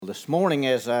This morning,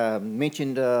 as I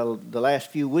mentioned the last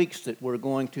few weeks, that we're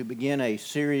going to begin a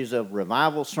series of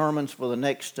revival sermons for the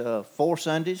next 4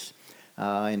 Sundays.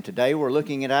 And today we're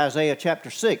looking at Isaiah chapter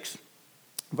 6,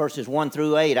 verses 1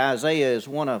 through 8. Isaiah is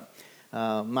one of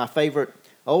my favorite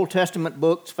Old Testament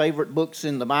books, favorite books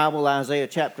in the Bible. Isaiah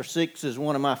chapter 6 is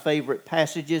one of my favorite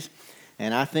passages,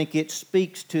 and I think it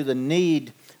speaks to the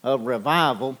need of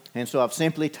revival. And so I've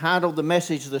simply titled the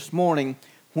message this morning,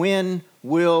 When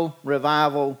Will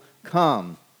Revival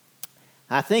Come?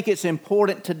 I think it's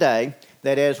important today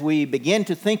that as we begin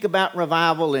to think about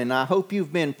revival, and I hope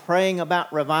you've been praying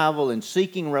about revival and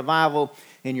seeking revival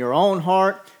in your own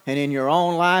heart and in your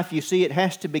own life, you see it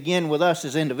has to begin with us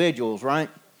as individuals, right?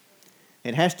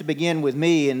 It has to begin with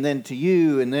me and then to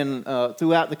you and then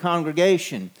throughout the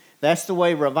congregation. That's the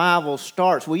way revival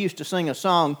starts. We used to sing a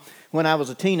song when I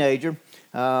was a teenager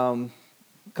a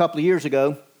couple of years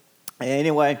ago.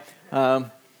 Anyway,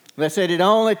 they said it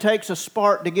only takes a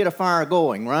spark to get a fire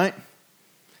going, right?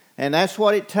 And that's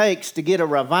what it takes to get a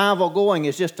revival going,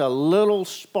 is just a little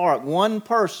spark. One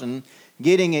person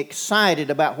getting excited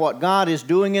about what God is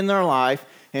doing in their life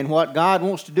and what God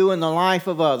wants to do in the life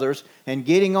of others and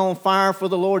getting on fire for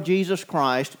the Lord Jesus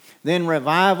Christ, then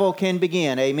revival can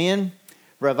begin. Amen?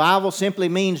 Revival simply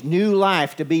means new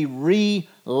life, to be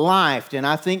re-lifed. And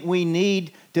I think we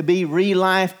need to be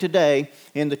re-lifed today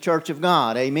in the Church of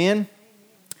God. Amen?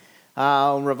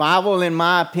 Revival, in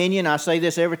my opinion, I say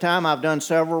this every time. I've done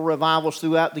several revivals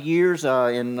throughout the years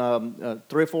in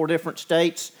 3 or 4 different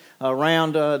states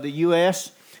around the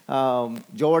U.S.,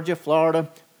 Georgia, Florida,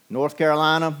 North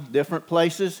Carolina, different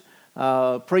places,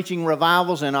 preaching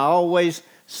revivals. And I always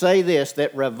say this,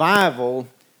 that revival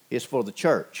is for the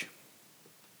church.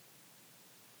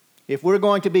 If we're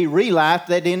going to be re-lifed,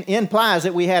 that implies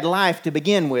that we had life to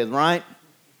begin with, right?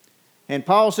 And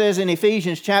Paul says in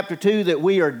Ephesians chapter 2 that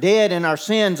we are dead in our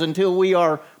sins until we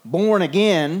are born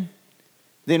again.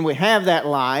 Then we have that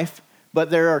life.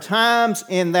 But there are times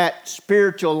in that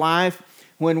spiritual life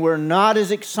when we're not as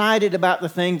excited about the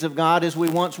things of God as we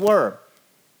once were,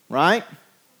 right?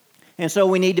 And so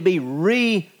we need to be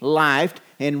re-lifed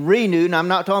and renewed. And I'm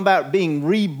not talking about being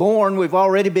reborn. We've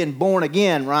already been born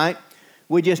again, right?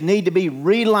 We just need to be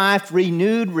re-lifed,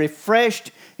 renewed,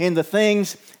 refreshed in the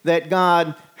things that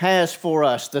God has for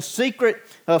us. The secret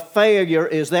of failure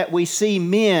is that we see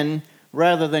men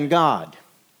rather than God.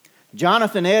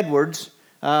 Jonathan Edwards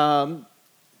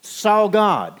saw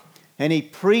God, and he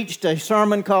preached a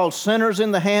sermon called Sinners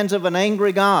in the Hands of an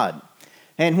Angry God.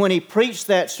 And when he preached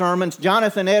that sermon,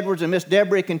 Jonathan Edwards, and Miss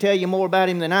Deborah can tell you more about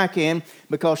him than I can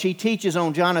because she teaches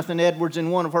on Jonathan Edwards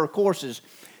in one of her courses.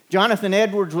 Jonathan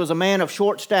Edwards was a man of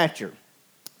short stature.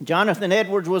 Jonathan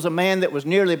Edwards was a man that was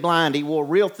nearly blind. He wore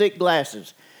real thick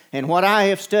glasses. And what I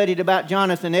have studied about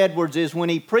Jonathan Edwards is when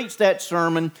he preached that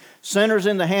sermon, Sinners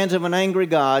in the Hands of an Angry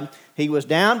God, he was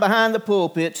down behind the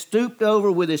pulpit, stooped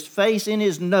over with his face in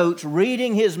his notes,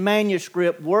 reading his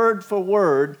manuscript word for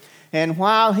word. And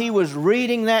while he was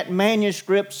reading that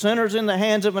manuscript, Sinners in the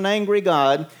Hands of an Angry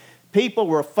God, people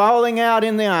were falling out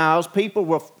in the aisles. People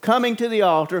were coming to the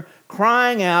altar,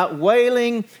 crying out,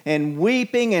 wailing and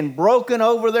weeping and broken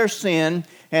over their sin.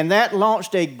 And that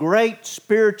launched a great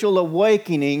spiritual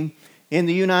awakening in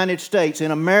the United States,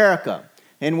 in America.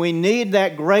 And we need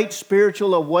that great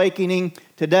spiritual awakening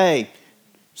today.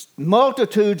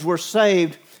 Multitudes were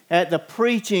saved at the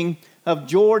preaching of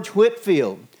George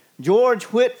Whitefield. George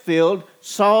Whitefield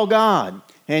saw God.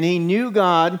 And he knew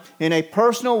God in a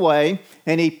personal way,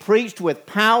 and he preached with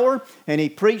power, and he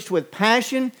preached with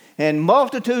passion, and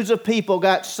multitudes of people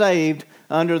got saved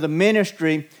under the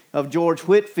ministry of George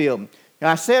Whitefield.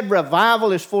 I said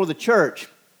revival is for the church.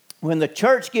 When the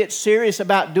church gets serious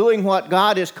about doing what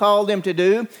God has called them to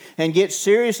do, and gets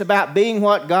serious about being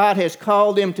what God has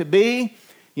called them to be,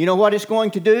 you know what it's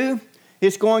going to do?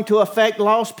 It's going to affect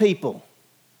lost people.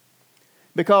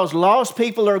 Because lost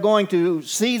people are going to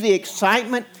see the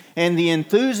excitement and the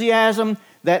enthusiasm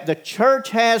that the church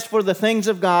has for the things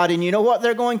of God. And you know what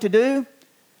they're going to do?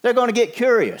 They're going to get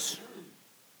curious.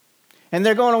 And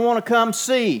they're going to want to come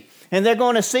see. And they're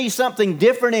going to see something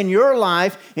different in your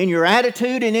life, in your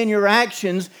attitude and in your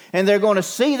actions. And they're going to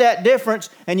see that difference.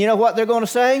 And you know what they're going to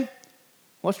say?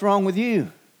 What's wrong with you?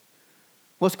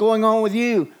 What's going on with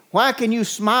you? Why can you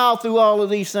smile through all of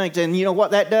these things? And you know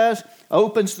what that does?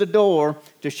 Opens the door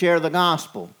to share the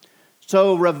gospel.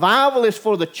 So revival is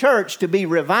for the church to be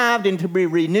revived and to be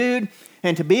renewed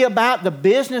and to be about the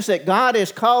business that God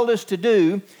has called us to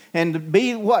do and to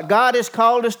be what God has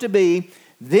called us to be.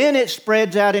 Then it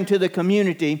spreads out into the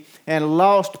community and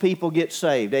lost people get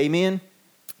saved. Amen?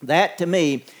 That to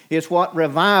me is what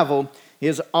revival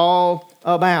is all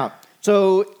about.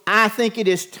 So I think it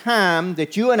is time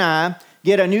that you and I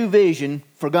get a new vision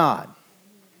for God.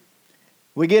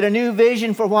 We get a new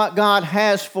vision for what God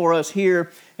has for us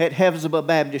here at Hephzibah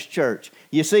Baptist Church.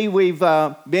 You see, we've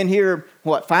been here,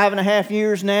 5.5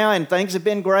 years now, and things have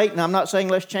been great, and I'm not saying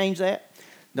let's change that.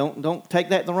 Don't take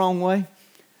that the wrong way.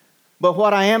 But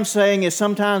what I am saying is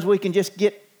sometimes we can just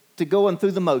get to going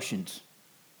through the motions.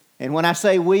 And when I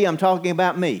say we, I'm talking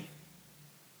about me.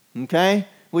 Okay?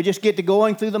 We just get to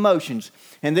going through the motions.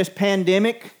 And this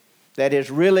pandemic that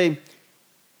has really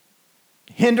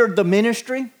hindered the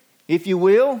ministry, if you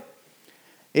will,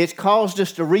 it's caused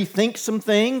us to rethink some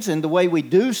things and the way we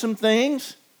do some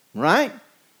things, right?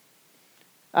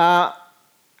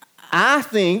 I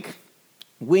think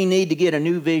we need to get a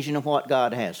new vision of what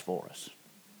God has for us.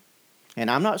 And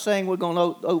I'm not saying we're going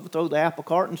to overthrow the apple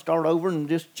cart and start over and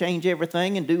just change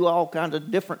everything and do all kinds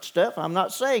of different stuff. I'm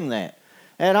not saying that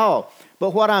at all.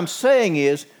 But what I'm saying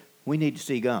is we need to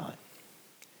see God.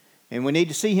 And we need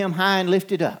to see Him high and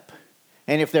lifted up.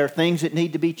 And if there are things that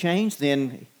need to be changed,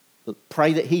 then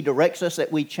pray that He directs us,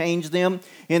 that we change them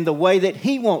in the way that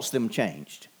He wants them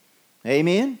changed.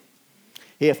 Amen?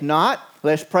 If not,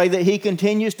 let's pray that He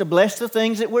continues to bless the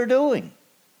things that we're doing,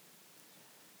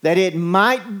 that it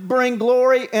might bring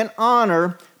glory and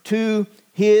honor to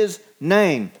His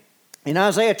name. In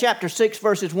Isaiah chapter 6,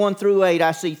 verses 1 through 8,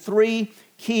 I see 3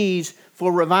 keys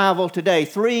for revival today.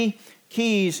 3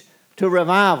 keys to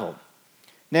revival.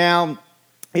 Now,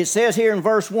 it says here in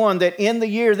verse 1 that in the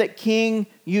year that King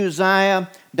Uzziah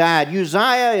died.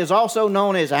 Uzziah is also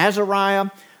known as Azariah.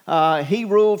 He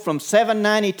ruled from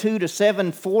 792 to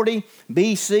 740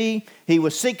 BC. He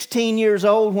was 16 years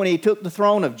old when he took the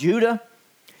throne of Judah.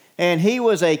 And he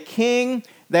was a king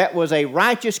that was a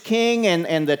righteous king,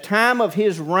 and the time of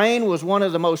his reign was one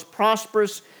of the most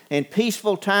prosperous and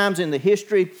peaceful times in the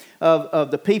history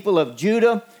of the people of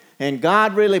Judah. And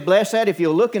God really blessed that. If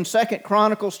you'll look in 2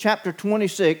 Chronicles chapter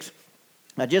 26,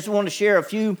 I just want to share a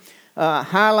few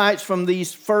highlights from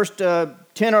these first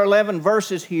 10 or 11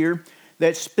 verses here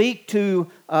that speak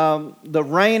to the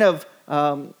reign of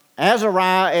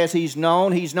Azariah as he's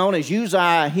known. He's known as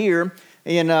Uzziah here.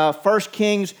 In 1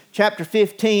 Kings chapter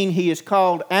 15, he is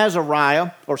called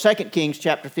Azariah, or 2 Kings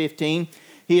chapter 15,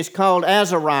 he is called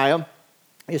Azariah.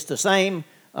 It's the same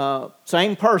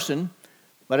person,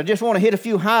 but I just want to hit a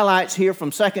few highlights here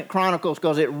from 2 Chronicles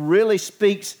because it really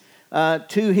speaks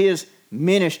to his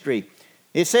ministry.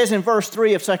 It says in verse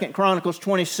 3 of 2 Chronicles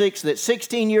 26 that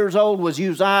 16 years old was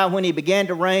Uzziah when he began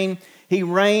to reign. He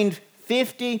reigned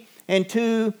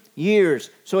 52 years.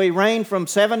 So he reigned from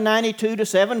 792 to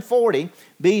 740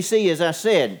 BC, as I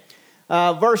said.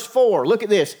 Verse 4, look at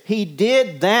this. He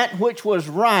did that which was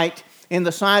right in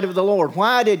the sight of the Lord.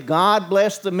 Why did God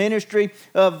bless the ministry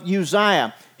of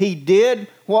Uzziah? He did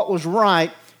what was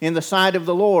right in the sight of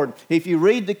the Lord. If you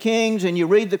read the Kings and you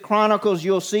read the Chronicles,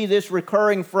 you'll see this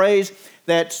recurring phrase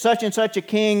that such and such a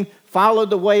king followed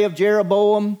the way of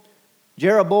Jeroboam.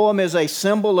 Jeroboam is a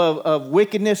symbol of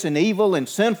wickedness and evil and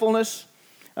sinfulness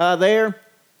there.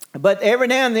 But every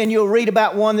now and then you'll read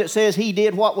about one that says he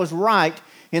did what was right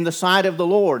in the sight of the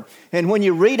Lord. And when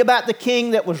you read about the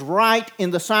king that was right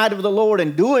in the sight of the Lord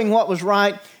and doing what was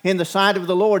right in the sight of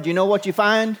the Lord, you know what you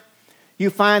find? You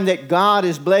find that God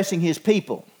is blessing His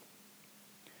people.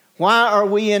 Why are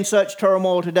we in such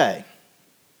turmoil today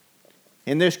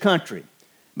in this country?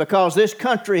 Because this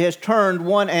country has turned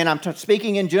one, and I'm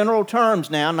speaking in general terms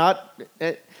now, not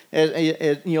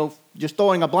just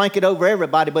throwing a blanket over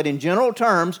everybody, but in general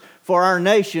terms, for our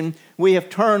nation, we have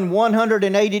turned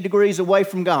 180 degrees away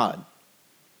from God.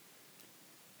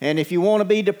 And if you want to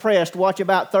be depressed, watch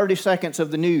about 30 seconds of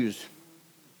the news.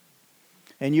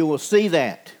 And you will see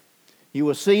that. You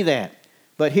will see that.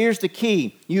 But here's the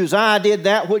key. Uzziah did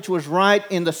that which was right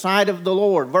in the sight of the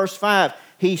Lord. Verse 5,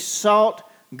 he sought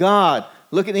God.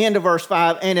 Look at the end of verse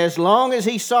 5. And as long as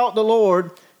he sought the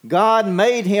Lord, God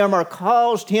made him or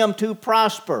caused him to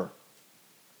prosper.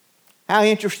 How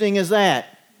interesting is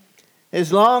that?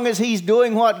 As long as he's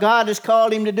doing what God has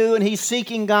called him to do, and he's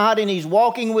seeking God, and he's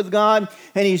walking with God,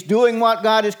 and he's doing what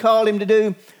God has called him to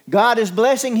do, God is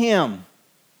blessing him.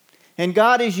 And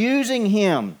God is using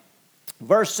him.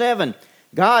 Verse 7,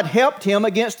 God helped him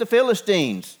against the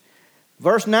Philistines.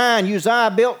 Verse 9,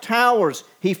 Uzziah built towers.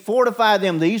 He fortified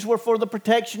them. These were for the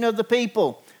protection of the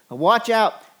people. Watch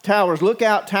out, towers. Look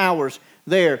out, towers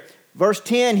there. Verse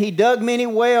 10, he dug many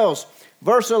wells.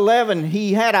 Verse 11,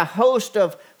 he had a host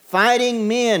of fighting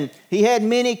men. He had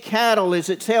many cattle, as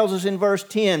it tells us in verse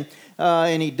 10.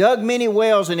 And he dug many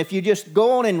wells. And if you just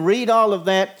go on and read all of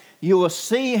that, you will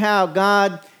see how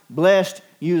God blessed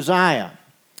Uzziah.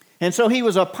 And so he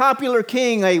was a popular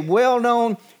king, a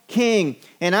well-known king.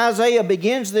 And Isaiah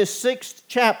begins this 6th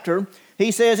chapter.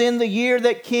 He says, in the year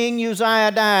that King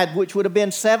Uzziah died, which would have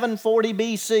been 740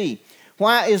 BC.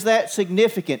 Why is that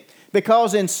significant?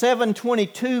 Because in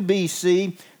 722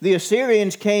 BC, the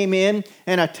Assyrians came in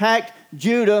and attacked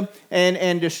Judah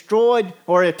and destroyed,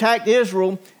 or attacked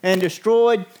Israel and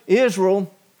destroyed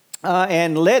Israel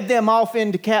and led them off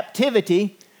into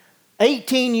captivity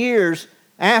 18 years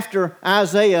after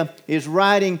Isaiah is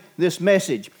writing this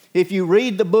message. If you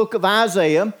read the book of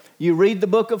Isaiah, you read the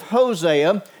book of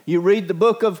Hosea, you read the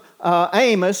book of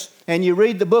Amos, and you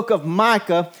read the book of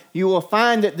Micah, you will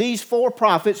find that these 4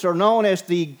 prophets are known as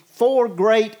the 4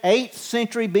 great 8th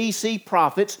century BC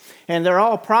prophets, and they're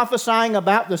all prophesying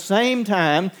about the same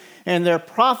time, and they're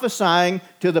prophesying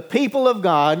to the people of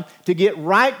God to get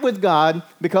right with God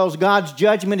because God's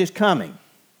judgment is coming.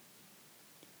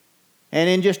 And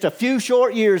in just a few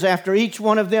short years after each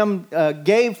one of them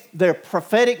gave their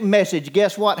prophetic message,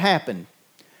 guess what happened?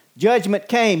 Judgment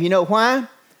came. You know why?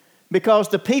 Because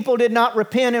the people did not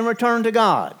repent and return to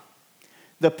God.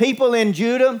 The people in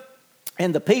Judah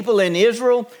and the people in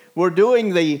Israel were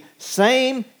doing the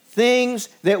same things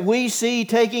that we see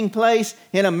taking place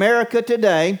in America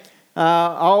today,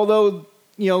 although,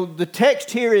 the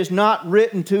text here is not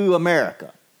written to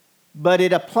America, but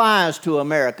it applies to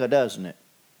America, doesn't it?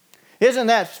 Isn't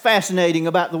that fascinating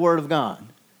about the Word of God?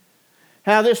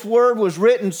 How this Word was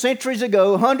written centuries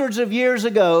ago, hundreds of years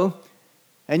ago,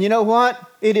 and you know what?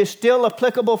 It is still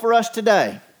applicable for us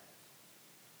today.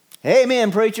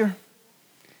 Amen, preacher.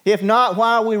 If not,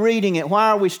 why are we reading it? Why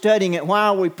are we studying it? Why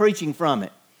are we preaching from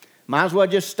it? Might as well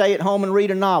just stay at home and read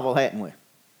a novel, hadn't we?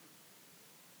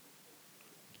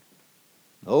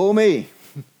 Oh, me.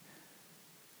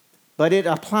 But it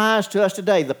applies to us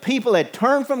today. The people had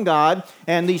turned from God,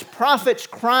 and these prophets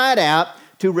cried out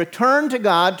to return to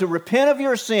God, to repent of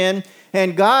your sin,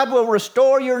 and God will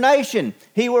restore your nation.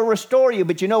 He will restore you.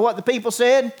 But you know what the people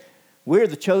said? We're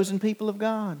the chosen people of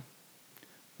God.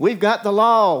 We've got the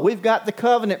law. We've got the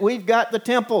covenant. We've got the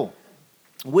temple.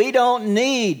 We don't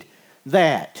need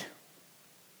that.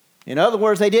 In other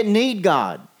words, they didn't need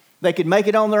God. They could make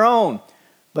it on their own.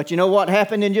 But you know what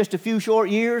happened in just a few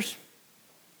short years?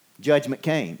 Judgment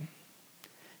came.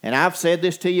 And I've said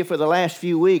this to you for the last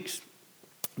few weeks,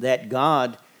 that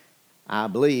God, I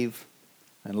believe,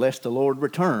 unless the Lord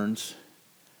returns,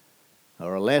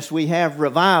 or unless we have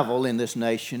revival in this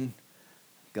nation,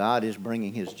 God is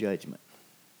bringing His judgment.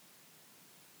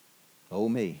 Oh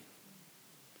me.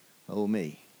 Oh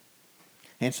me.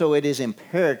 And so it is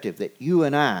imperative that you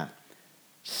and I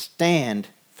stand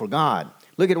for God.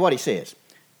 Look at what he says.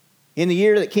 In the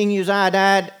year that King Uzziah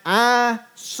died, I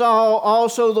saw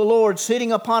also the Lord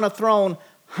sitting upon a throne,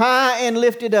 high and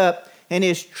lifted up, and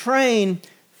His train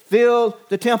filled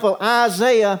the temple.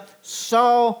 Isaiah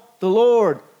saw the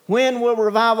Lord. When will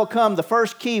revival come? The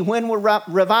first key, when will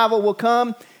revival will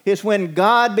come, is when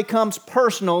God becomes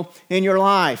personal in your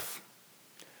life.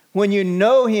 When you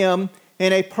know Him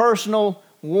in a personal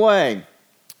way.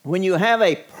 When you have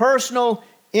a personal,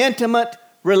 intimate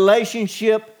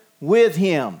relationship with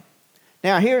Him.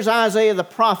 Now here's Isaiah the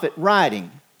prophet writing.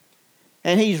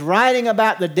 And he's writing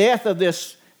about the death of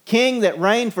this king that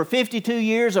reigned for 52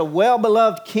 years, a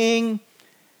well-beloved king.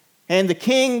 And the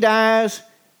king dies,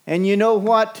 and you know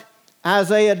what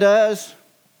Isaiah does?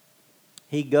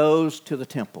 He goes to the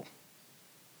temple.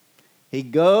 He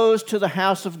goes to the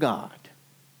house of God.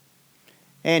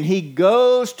 And he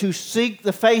goes to seek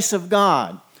the face of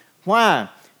God. Why?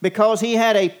 Because he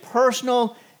had a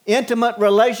personal, intimate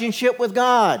relationship with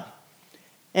God.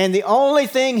 And the only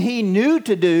thing he knew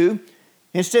to do,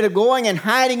 instead of going and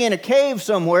hiding in a cave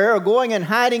somewhere or going and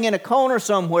hiding in a corner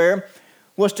somewhere,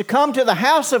 was to come to the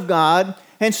house of God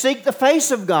and seek the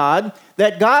face of God,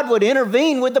 that God would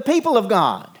intervene with the people of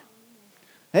God.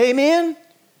 Amen?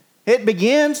 It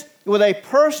begins with a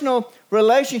personal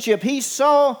relationship. He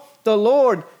saw the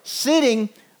Lord sitting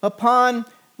upon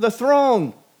the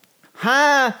throne,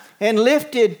 high and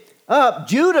lifted up.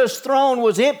 Judah's throne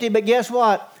was empty, but guess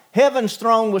what? Heaven's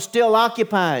throne was still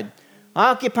occupied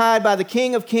by the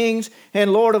King of Kings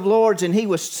and Lord of Lords, and He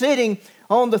was sitting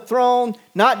on the throne,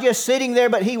 not just sitting there,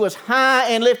 but He was high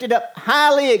and lifted up,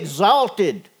 highly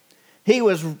exalted. He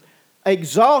was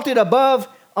exalted above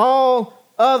all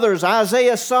others.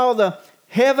 Isaiah saw the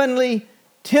heavenly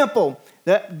temple,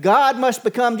 that God must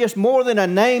become just more than a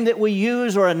name that we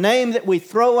use or a name that we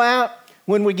throw out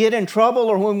when we get in trouble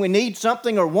or when we need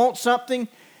something or want something.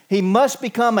 He must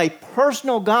become a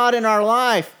personal God in our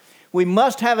life. We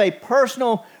must have a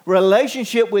personal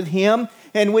relationship with Him,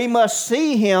 and we must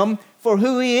see Him for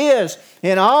who He is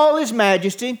in all His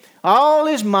majesty, all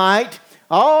His might,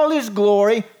 all His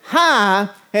glory, high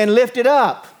and lifted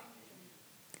up.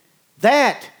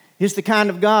 That is the kind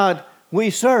of God we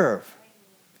serve.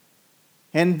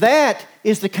 And that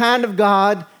is the kind of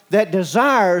God that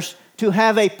desires to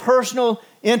have a personal,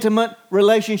 intimate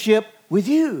relationship with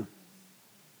you.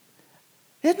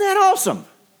 Isn't that awesome?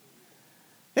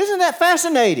 Isn't that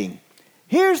fascinating?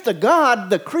 Here's the God,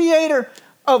 the creator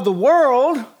of the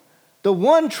world, the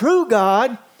one true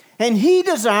God, and He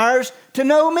desires to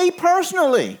know me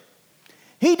personally.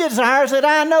 He desires that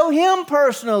I know Him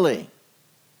personally.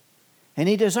 And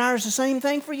He desires the same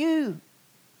thing for you.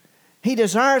 He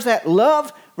desires that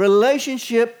love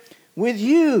relationship with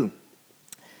you.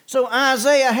 So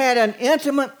Isaiah had an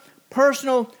intimate,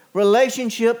 personal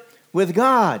relationship with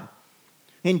God.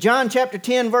 In John chapter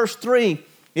 10, verse 3,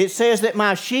 it says that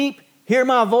my sheep hear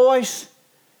my voice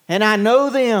and I know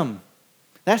them.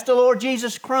 That's the Lord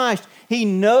Jesus Christ. He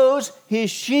knows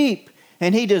His sheep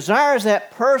and He desires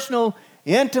that personal,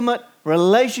 intimate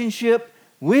relationship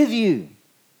with you.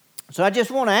 So I just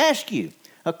want to ask you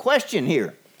a question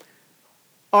here.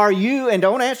 Are you, and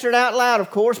don't answer it out loud, of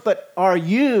course, but are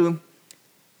you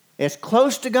as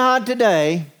close to God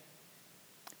today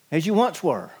as you once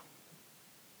were?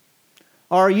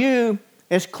 Are you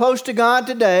as close to God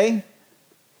today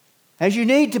as you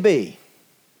need to be?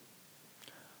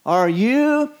 Are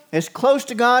you as close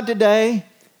to God today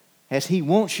as He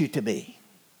wants you to be?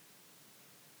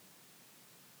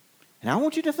 And I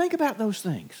want you to think about those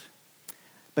things,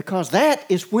 because that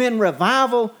is when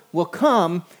revival will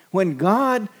come, when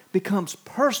God becomes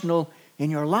personal in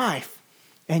your life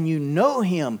and you know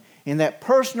Him in that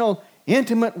personal,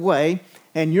 intimate way,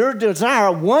 and your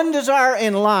desire, one desire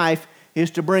in life, is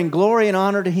to bring glory and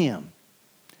honor to Him.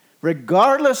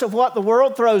 Regardless of what the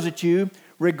world throws at you,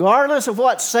 regardless of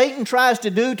what Satan tries to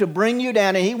do to bring you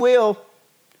down, and he will.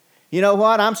 You know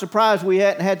what? I'm surprised we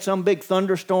hadn't had some big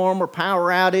thunderstorm or power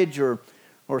outage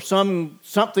or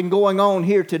something going on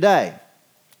here today.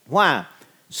 Why?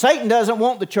 Satan doesn't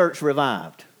want the church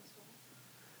revived.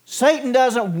 Satan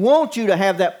doesn't want you to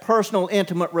have that personal,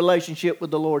 intimate relationship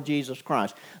with the Lord Jesus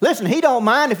Christ. Listen, he don't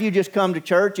mind if you just come to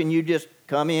church and you just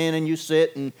come in and you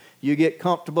sit and you get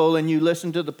comfortable and you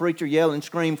listen to the preacher yell and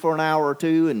scream for an hour or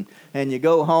two and you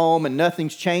go home and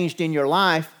nothing's changed in your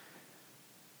life.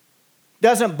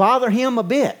 Doesn't bother him a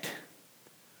bit.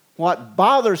 What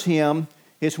bothers him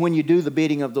is when you do the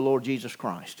bidding of the Lord Jesus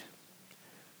Christ.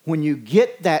 When you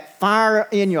get that fire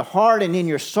in your heart and in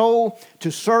your soul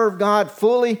to serve God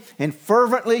fully and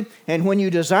fervently, and when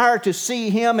you desire to see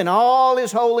Him in all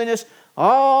His holiness,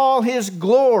 all His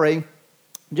glory.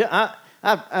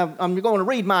 I'm going to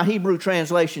read my Hebrew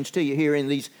translations to you here in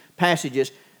these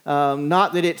passages.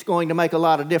 Not that it's going to make a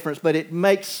lot of difference, but it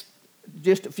makes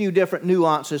just a few different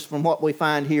nuances from what we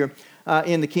find here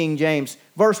in the King James.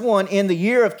 Verse 1, in the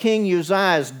year of King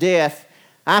Uzziah's death,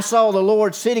 I saw the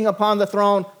Lord sitting upon the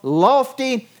throne,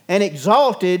 lofty and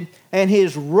exalted, and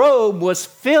His robe was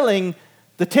filling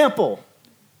the temple.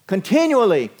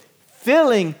 Continually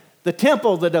filling the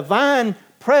temple. The divine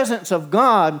presence of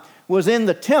God was in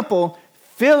the temple,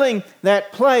 filling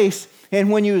that place. And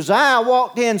when Uzziah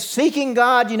walked in seeking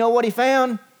God, you know what he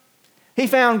found? He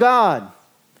found God.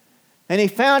 And he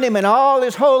found Him in all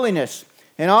His holiness,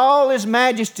 and all His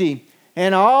majesty,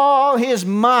 and all His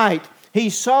might. He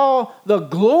saw the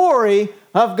glory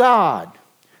of God.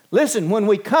 Listen, when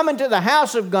we come into the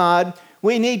house of God,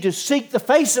 we need to seek the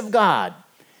face of God.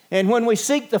 And when we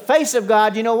seek the face of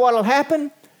God, you know what will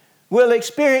happen? We'll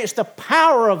experience the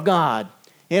power of God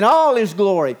in all His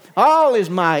glory, all His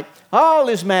might, all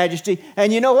His majesty.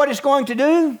 And you know what it's going to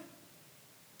do?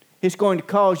 It's going to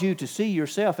cause you to see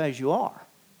yourself as you are.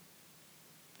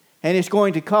 And it's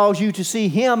going to cause you to see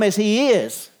Him as He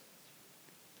is.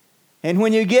 And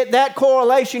when you get that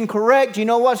correlation correct, you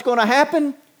know what's going to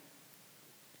happen?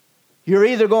 You're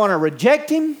either going to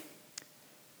reject Him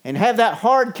and have that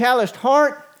hard, calloused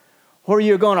heart, or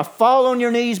you're going to fall on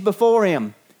your knees before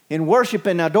Him and worship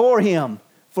and adore Him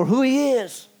for who He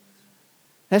is.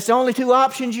 That's the only two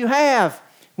options you have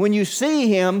when you see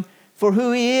Him for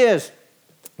who He is.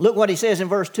 Look what He says in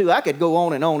verse 2. I could go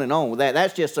on and on and on with that.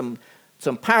 That's just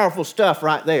some powerful stuff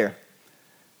right there.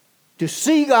 To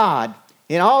see God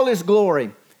in all His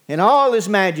glory, in all His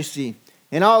majesty,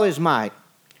 in all His might.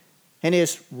 And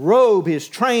His robe, His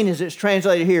train, as it's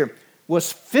translated here,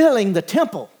 was filling the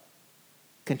temple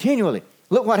continually.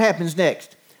 Look what happens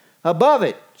next. Above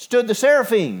it stood the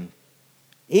seraphim.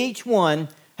 Each one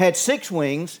had 6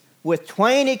 wings. With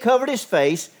twain he covered his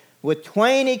face, with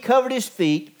twain he covered his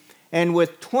feet, and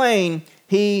with twain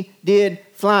he did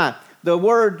fly. The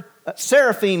word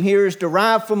seraphim here is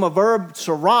derived from a verb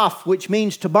seraph, which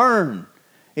means to burn.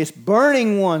 It's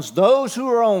burning ones, those who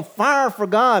are on fire for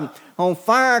God, on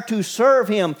fire to serve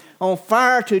Him, on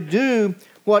fire to do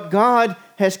what God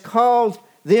has called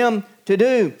them to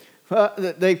do.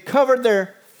 They've covered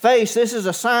their face. This is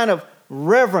a sign of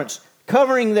reverence.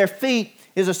 Covering their feet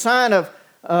is a sign of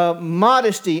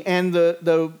modesty. And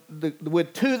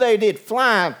with two they did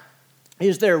fly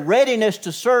is their readiness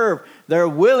to serve, their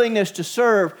willingness to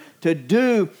serve, to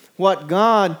do what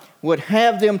God would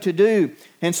have them to do.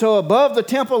 And so above the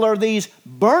temple are these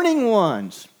burning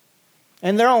ones.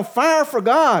 And they're on fire for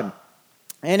God.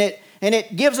 And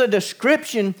it gives a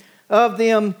description of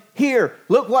them here.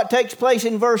 Look what takes place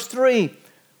in verse 3.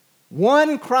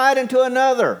 One cried unto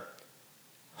another,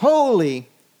 Holy,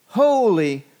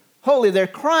 holy, holy. They're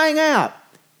crying out.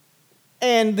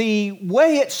 And the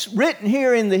way it's written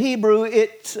here in the Hebrew,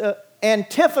 it's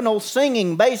antiphonal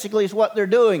singing, basically, is what they're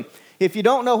doing. If you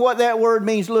don't know what that word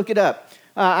means, look it up.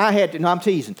 I had to. No, I'm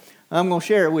teasing. I'm going to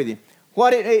share it with you.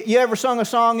 You ever sung a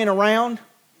song in a round?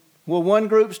 Well, one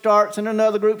group starts and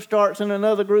another group starts and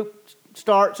another group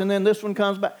starts and then this one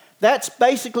comes back. That's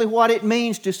basically what it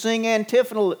means to sing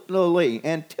antiphonally.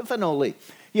 Antiphonally.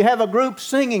 You have a group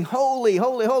singing, holy,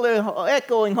 holy, holy,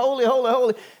 echoing, holy, holy,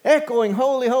 holy, echoing,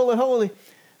 holy, holy, holy.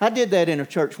 I did that in a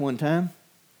church one time.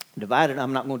 Divided,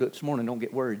 I'm not going to do it this morning, don't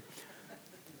get worried.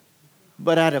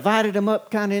 But I divided them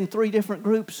up kind of in 3 different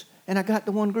groups, and I got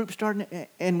the one group starting,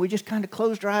 and we just kind of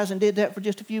closed our eyes and did that for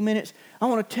just a few minutes. I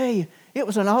want to tell you, it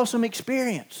was an awesome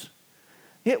experience.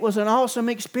 It was an awesome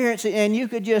experience, and you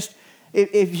could just,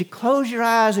 if you close your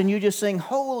eyes and you just sing,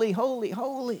 holy, holy,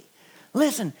 holy,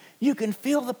 listen, you can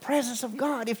feel the presence of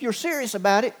God. If you're serious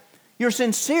about it, you're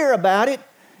sincere about it,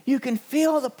 you can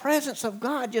feel the presence of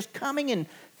God just coming and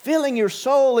filling your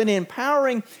soul and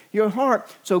empowering your heart.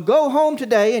 So go home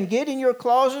today and get in your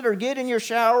closet or get in your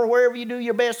shower, wherever you do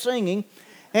your best singing,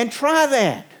 and try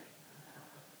that.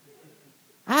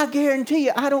 I guarantee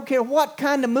you, I don't care what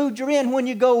kind of mood you're in when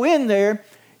you go in there,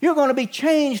 you're going to be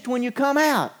changed when you come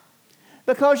out.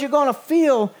 Because you're going to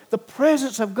feel the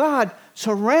presence of God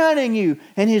surrounding you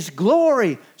and His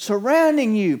glory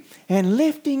surrounding you and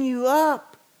lifting you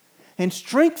up and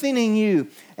strengthening you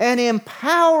and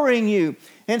empowering you.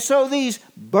 And so these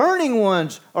burning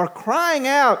ones are crying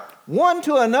out one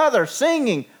to another,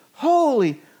 singing,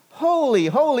 Holy, holy,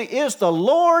 holy is the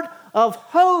Lord of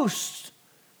hosts.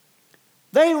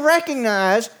 They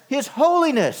recognize His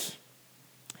holiness.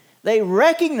 They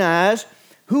recognize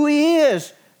who He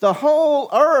is. The whole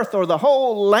earth or the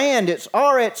whole land, it's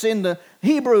aretz in the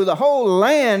Hebrew, the whole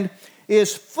land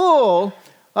is full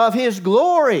of His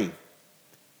glory.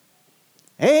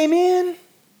 Amen?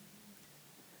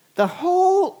 The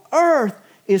whole earth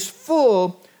is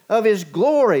full of His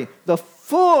glory. The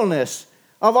fullness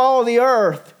of all the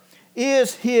earth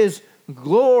is His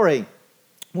glory.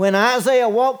 When Isaiah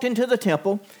walked into the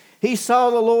temple, he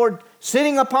saw the Lord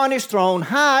sitting upon His throne,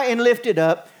 high and lifted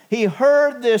up. He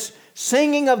heard this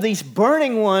singing of these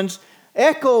burning ones,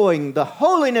 echoing the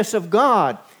holiness of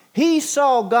God. He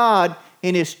saw God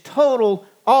in His total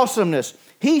awesomeness.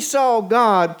 He saw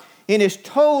God in His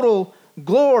total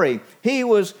glory. He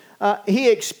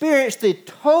experienced the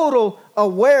total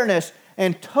awareness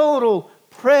and total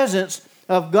presence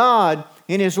of God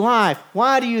in his life.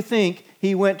 Why do you think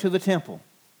he went to the temple?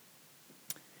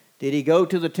 Did he go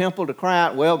to the temple to cry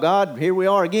out, well, God, here we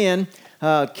are again.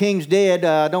 King's dead.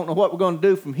 I don't know what we're going to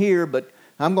do from here, but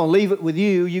I'm going to leave it with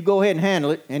you. You go ahead and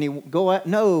handle it. And he go out.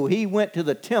 No, he went to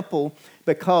the temple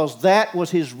because that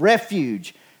was his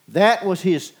refuge. That was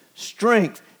his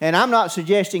strength. And I'm not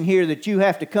suggesting here that you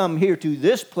have to come here to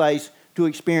this place to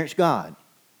experience God.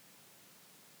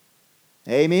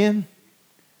 Amen?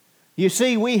 You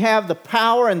see, we have the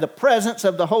power and the presence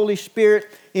of the Holy Spirit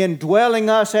indwelling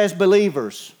us as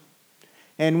believers.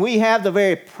 And we have the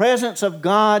very presence of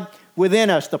God within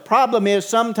us. The problem is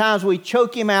sometimes we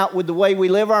choke Him out with the way we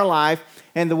live our life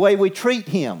and the way we treat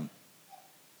Him.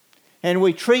 And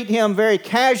we treat Him very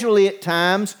casually at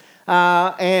times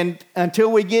and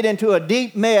until we get into a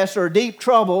deep mess or deep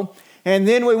trouble, and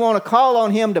then we want to call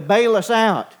on Him to bail us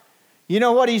out. You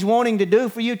know what He's wanting to do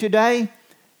for you today?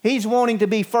 He's wanting to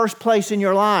be first place in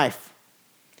your life.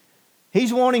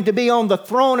 He's wanting to be on the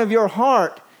throne of your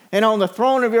heart and on the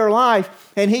throne of your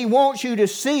life. And He wants you to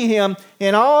see Him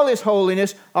in all His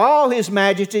holiness, all His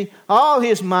majesty, all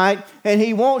His might. And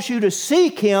He wants you to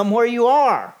seek Him where you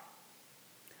are.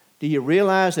 Do you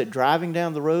realize that driving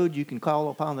down the road, you can call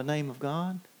upon the name of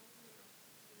God?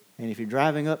 And if you're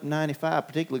driving up 95,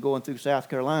 particularly going through South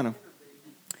Carolina,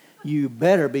 you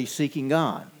better be seeking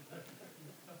God.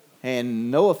 And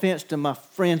no offense to my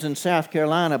friends in South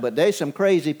Carolina, but there's some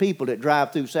crazy people that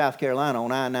drive through South Carolina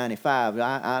on I-95.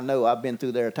 I know, I've been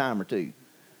through there a time or two.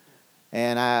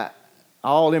 And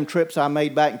all them trips I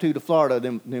made back into Florida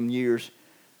them years,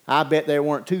 I bet there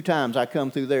weren't 2 times I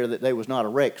come through there that there was not a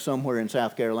wreck somewhere in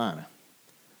South Carolina.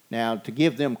 Now, to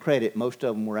give them credit, most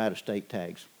of them were out-of-state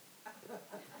tags.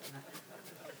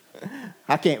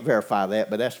 I can't verify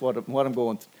that, but that's what I'm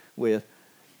going with.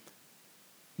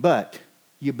 But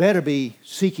you better be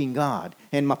seeking God.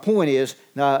 And my point is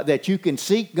that you can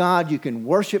seek God, you can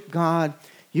worship God,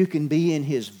 you can be in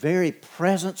His very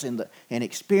presence and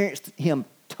experience Him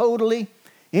totally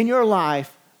in your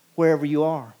life wherever you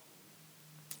are.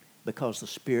 Because the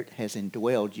Spirit has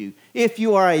indwelled you. If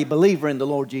you are a believer in the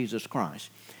Lord Jesus Christ.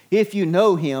 If you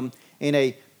know Him in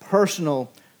a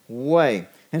personal way.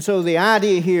 And so the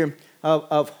idea here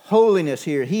of holiness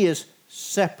here, He is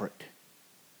separate.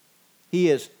 He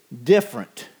is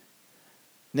different.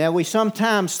 Now we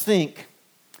sometimes think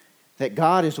that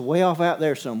God is way off out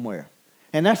there somewhere.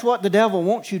 And that's what the devil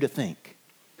wants you to think.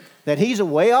 That He's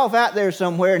way off out there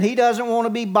somewhere and He doesn't want to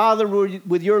be bothered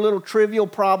with your little trivial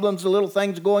problems, the little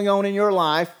things going on in your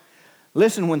life.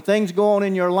 Listen, when things go on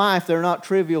in your life, they're not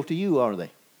trivial to you, are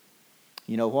they?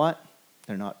 You know what?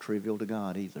 They're not trivial to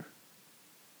God either.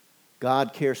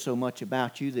 God cares so much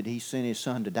about you that He sent His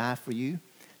Son to die for you,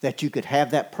 that you could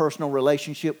have that personal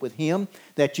relationship with Him,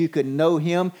 that you could know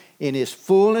Him in His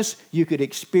fullness, you could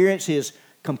experience His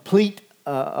complete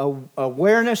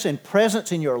awareness and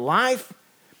presence in your life.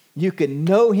 You can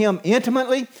know Him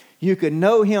intimately, you can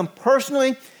know Him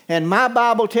personally, and my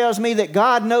Bible tells me that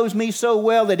God knows me so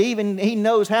well that even He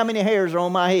knows how many hairs are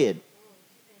on my head.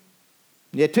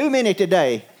 Yeah, too many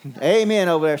today. Amen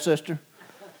over there, sister.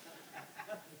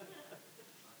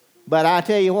 But I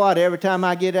tell you what, every time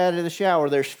I get out of the shower,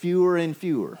 there's fewer and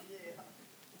fewer.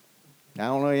 I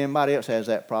don't know if anybody else has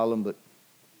that problem, but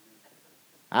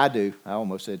I do. I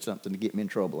almost said something to get me in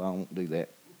trouble. I won't do that.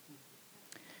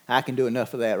 I can do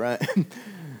enough of that, right?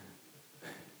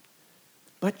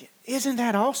 But isn't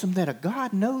that awesome that a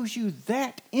God knows you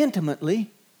that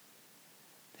intimately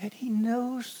that He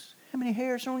knows how many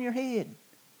hairs are on your head?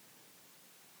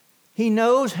 He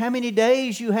knows how many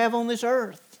days you have on this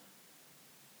earth.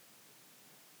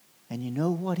 And you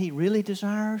know what He really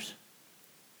desires?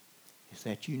 Is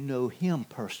that you know Him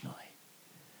personally.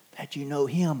 That you know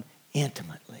Him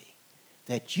intimately.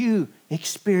 That you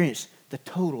experience the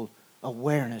total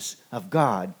awareness of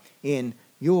God in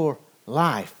your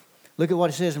life. Look at what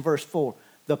it says in verse 4.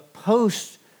 The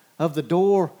posts of the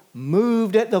door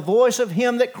moved at the voice of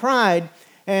him that cried,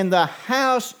 and the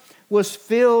house was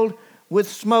filled with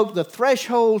smoke. The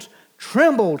thresholds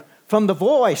trembled from the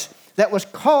voice that was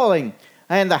calling,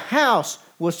 and the house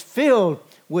was filled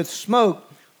with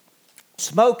smoke.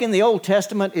 Smoke in the Old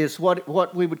Testament is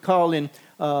what we would call in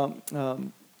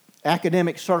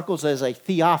academic circles as a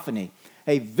theophany,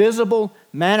 a visible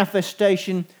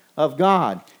manifestation of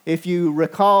God. If you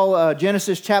recall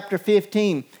Genesis chapter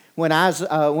 15, when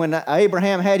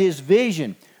Abraham had his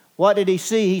vision, what did he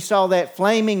see? He saw that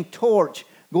flaming torch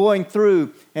going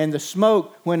through and the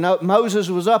smoke. When Moses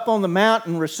was up on the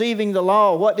mountain receiving the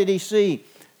law, what did he see?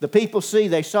 The people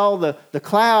they saw the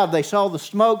cloud, they saw the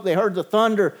smoke, they heard the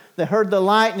thunder, they heard the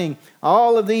lightning.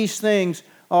 All of these things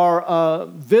are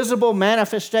visible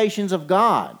manifestations of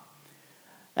God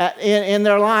in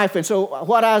their life. And so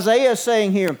what Isaiah is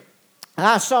saying here,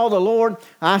 I saw the Lord,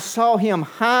 I saw Him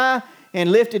high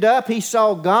and lifted up. He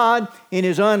saw God in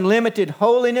His unlimited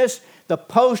holiness. The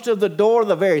post of the door,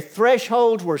 the very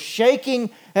thresholds were shaking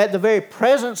at the very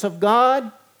presence of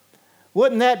God.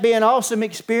 Wouldn't that be an awesome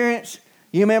experience?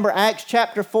 You remember Acts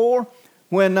chapter 4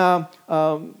 when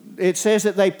it says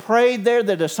that they prayed there,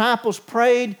 the disciples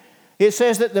prayed. It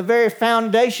says that the very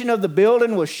foundation of the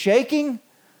building was shaking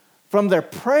from their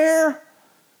prayer.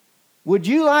 Would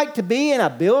you like to be in a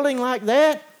building like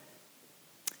that?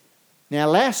 Now,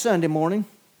 last Sunday morning,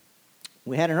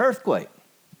 we had an earthquake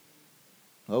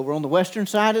over on the western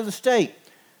side of the state.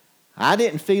 I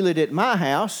didn't feel it at my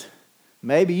house.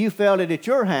 Maybe you felt it at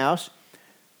your house.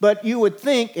 But you would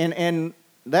think, and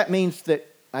that means that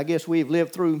I guess we've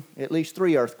lived through at least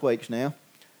 3 earthquakes now.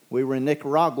 We were in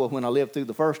Nicaragua when I lived through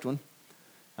the first one.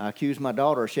 I accused my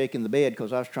daughter of shaking the bed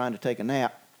because I was trying to take a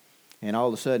nap. And all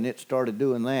of a sudden it started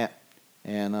doing that.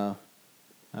 And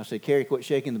I said, Carrie, quit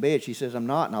shaking the bed. She says, I'm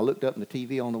not. And I looked up and the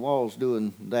TV on the wall's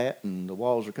doing that. And the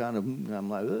walls are kind of, I'm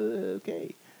like,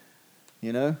 okay.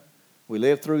 You know, we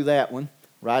lived through that one.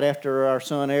 Right after our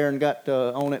son Aaron got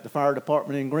on at the fire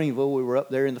department in Greenville, we were up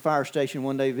there in the fire station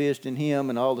one day visiting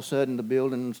him, and all of a sudden the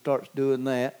building starts doing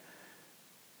that.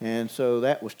 And so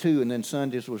that was 2, and then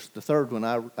Sundays was the third one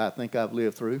I think I've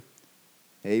lived through.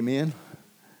 Amen.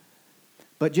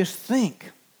 But just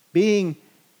think, being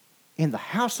in the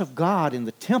house of God, in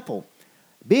the temple,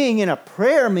 being in a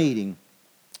prayer meeting,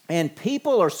 and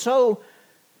people are so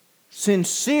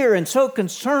sincere and so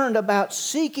concerned about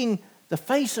seeking the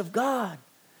face of God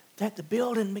that the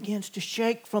building begins to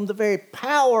shake from the very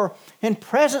power and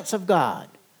presence of God.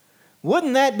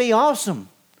 Wouldn't that be awesome?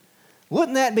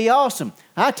 Wouldn't that be awesome?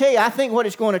 I tell you, I think what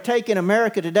it's going to take in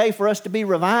America today for us to be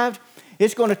revived,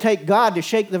 it's going to take God to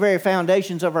shake the very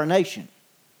foundations of our nation.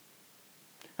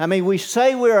 I mean, we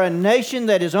say we're a nation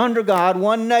that is under God,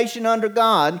 one nation under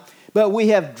God, but we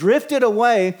have drifted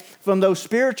away from those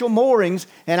spiritual moorings,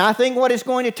 and I think what it's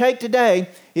going to take today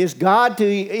is God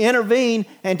to intervene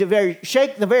and to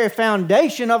shake the very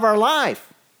foundation of our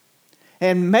life.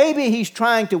 And maybe He's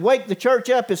trying to wake the church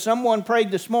up, as someone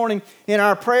prayed this morning in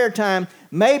our prayer time.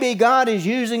 Maybe God is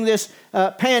using this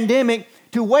pandemic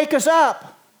to wake us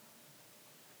up.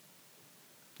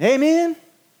 Amen?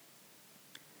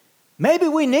 Maybe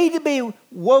we need to be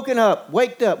woken up,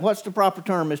 waked up. What's the proper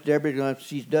term, Miss Deborah?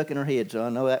 She's ducking her head, so I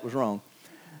know that was wrong.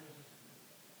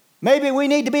 Maybe we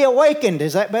need to be awakened.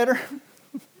 Is that better?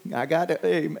 I got it.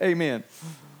 Amen.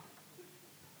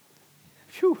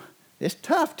 Whew. It's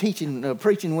tough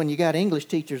preaching when you got English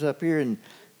teachers up here and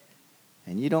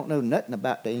you don't know nothing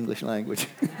about the English language.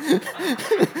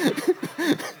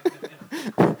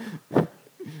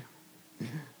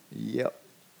 Yep.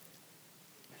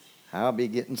 I'll be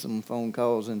getting some phone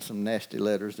calls and some nasty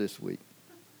letters this week.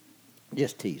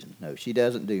 Just teasing. No, she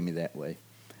doesn't do me that way.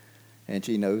 And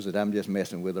she knows that I'm just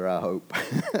messing with her, I hope.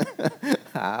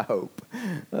 I hope.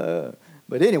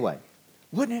 But anyway,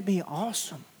 wouldn't it be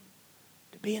awesome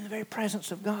to be in the very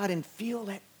presence of God and feel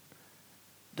that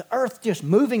the earth just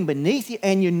moving beneath you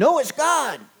and you know it's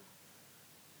God?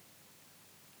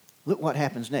 Look what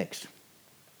happens next.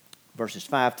 Verses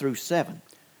 5 through 7.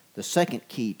 The second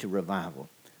key to revival.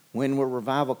 When will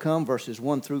revival come? Verses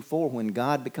 1 through 4, when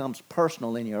God becomes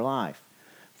personal in your life.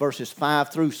 Verses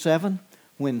 5 through 7,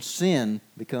 when sin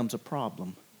becomes a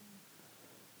problem.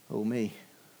 Oh me.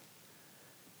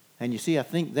 And you see, I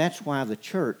think that's why the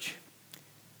church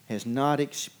has not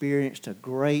experienced a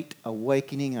great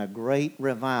awakening, a great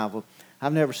revival.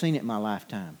 I've never seen it in my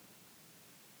lifetime.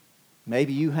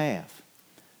 Maybe you have.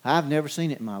 I've never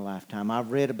seen it in my lifetime.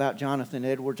 I've read about Jonathan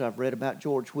Edwards. I've read about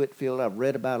George Whitefield. I've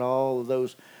read about all of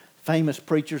those famous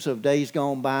preachers of days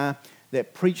gone by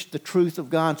that preached the truth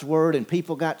of God's Word, and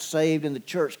people got saved and the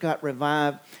church got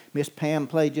revived. Miss Pam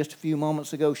played just a few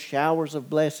moments ago, Showers of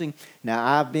Blessing. Now,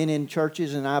 I've been in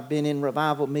churches and I've been in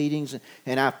revival meetings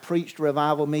and I've preached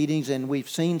revival meetings, and we've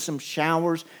seen some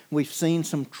showers. We've seen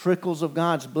some trickles of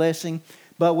God's blessing,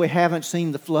 but we haven't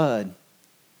seen the flood.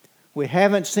 We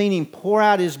haven't seen Him pour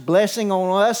out His blessing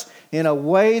on us in a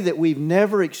way that we've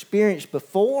never experienced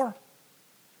before.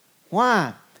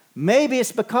 Why? Maybe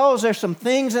it's because there's some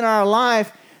things in our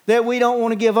life that we don't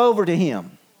want to give over to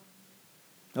Him.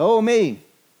 Oh me.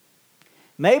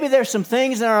 Maybe there's some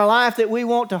things in our life that we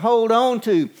want to hold on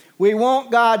to. We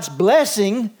want God's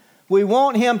blessing. We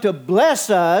want Him to bless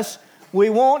us. We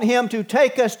want Him to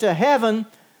take us to heaven.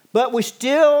 But we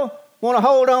still want to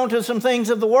hold on to some things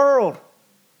of the world.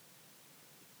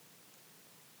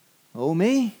 Oh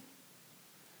me.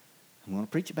 I'm going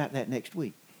to preach about that next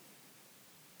week.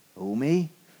 Oh me.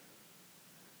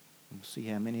 We'll see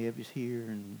how many of you's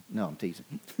here. No, I'm teasing.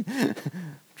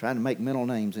 Trying to make mental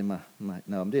names in my...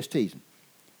 No, I'm just teasing.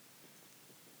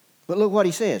 But look what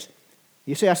he says.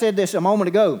 You see, I said this a moment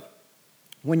ago.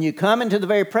 When you come into the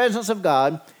very presence of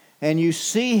God and you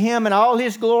see Him in all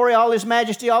His glory, all His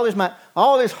majesty, all His might,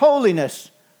 all His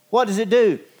holiness, what does it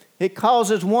do? It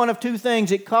causes one of two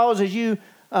things. It causes you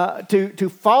to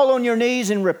fall on your knees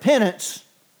in repentance,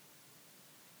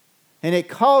 and it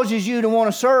causes you to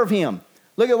want to serve Him.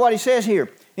 Look at what he says here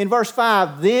in verse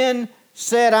 5. Then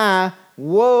said I,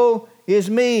 woe is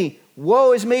me,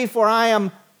 for I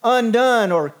am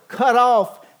undone, or cut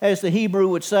off, as the Hebrew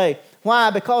would say. Why?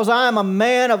 Because I am a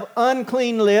man of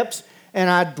unclean lips, and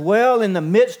I dwell in the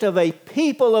midst of a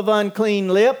people of unclean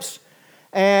lips.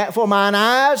 For mine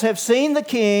eyes have seen the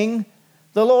King,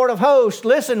 the Lord of hosts.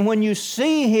 Listen, when you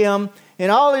see Him in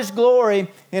all His glory,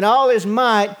 in all His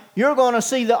might, you're going to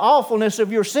see the awfulness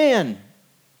of your sin.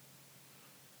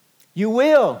 You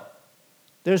will.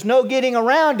 There's no getting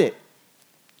around it.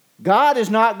 God is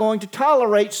not going to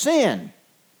tolerate sin.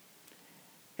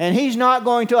 And He's not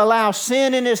going to allow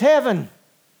sin in His heaven.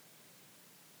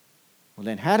 Well,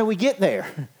 then how do we get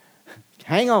there?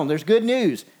 Hang on, there's good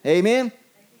news. Amen?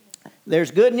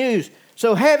 There's good news.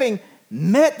 So having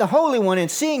met the Holy One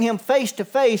and seeing Him face to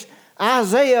face,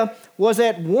 Isaiah was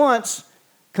at once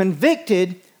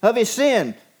convicted of his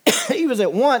sin. He was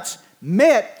at once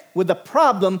met with the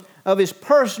problem of his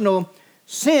personal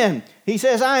sin. He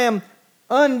says, I am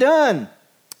undone.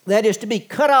 That is to be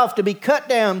cut off, to be cut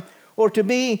down, or to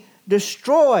be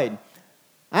destroyed.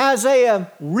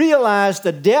 Isaiah realized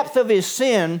the depth of his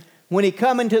sin when he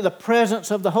come into the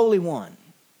presence of the Holy One.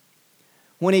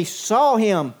 When he saw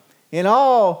him in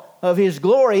all of his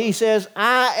glory, he says,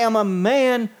 I am a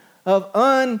man of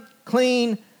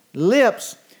unclean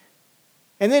lips.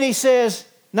 And then he says,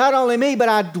 not only me, but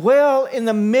I dwell in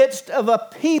the midst of a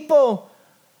people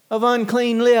of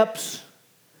unclean lips.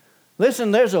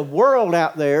 Listen, there's a world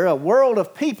out there, a world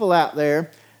of people out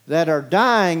there that are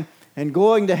dying and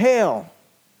going to hell.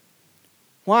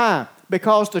 Why?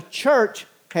 Because the church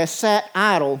has sat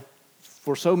idle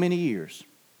for so many years.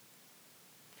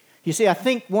 You see, I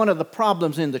think one of the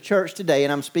problems in the church today,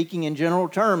 and I'm speaking in general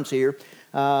terms here,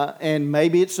 and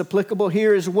maybe it's applicable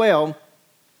here as well,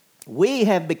 we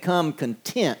have become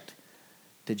content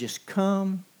to just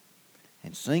come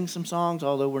and sing some songs,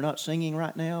 although we're not singing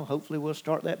right now. Hopefully we'll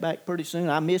start that back pretty soon.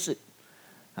 I miss it.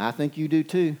 I think you do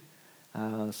too.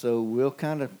 So we'll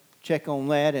kind of check on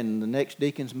that, and the next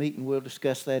deacons meeting we'll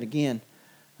discuss that again.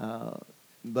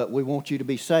 But we want you to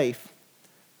be safe,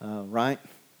 right?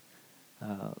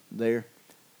 There.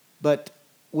 But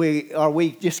are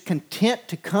we just content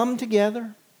to come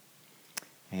together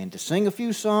and to sing a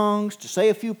few songs, to say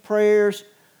a few prayers,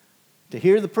 to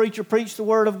hear the preacher preach the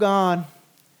Word of God,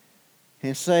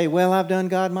 and say, well, I've done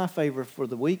God my favor for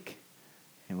the week,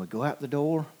 and we go out the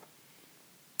door,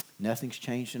 nothing's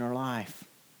changed in our life.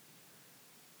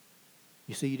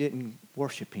 You see, you didn't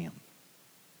worship Him.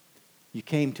 You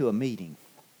came to a meeting.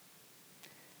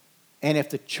 And if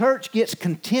the church gets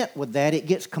content with that, it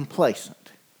gets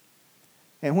complacent.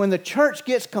 And when the church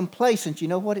gets complacent, you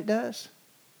know what it does?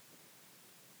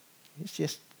 It's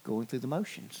just going through the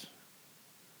motions.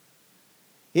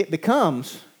 It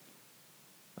becomes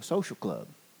a social club.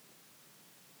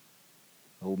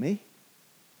 Oh, me?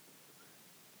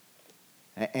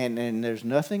 And there's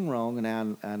nothing wrong,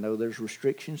 and I know there's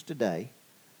restrictions today,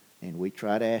 and we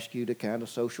try to ask you to kind of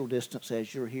social distance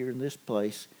as you're here in this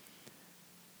place,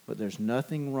 but there's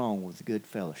nothing wrong with good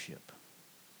fellowship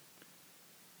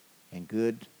and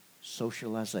good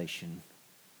socialization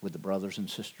with the brothers and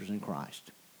sisters in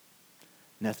Christ.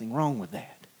 Nothing wrong with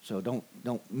that. So don't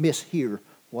mishear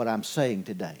what I'm saying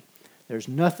today. There's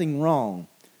nothing wrong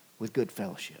with good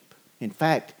fellowship. In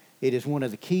fact, it is one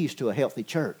of the keys to a healthy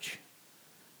church,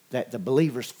 that the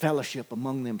believers fellowship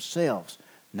among themselves,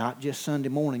 not just Sunday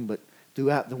morning, but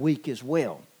throughout the week as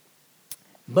well.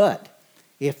 But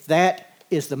if that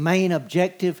is the main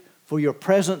objective for your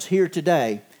presence here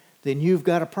today, then you've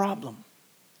got a problem.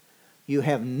 You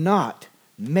have not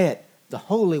met the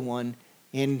Holy One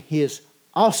in His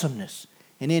awesomeness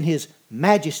and in His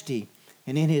majesty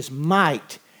and in His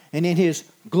might and in His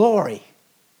glory.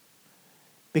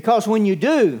 Because when you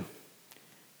do,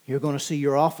 you're going to see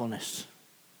your awfulness.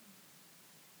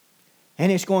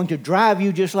 And it's going to drive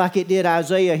you, just like it did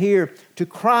Isaiah here, to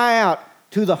cry out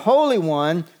to the Holy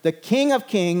One, the King of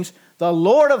Kings, the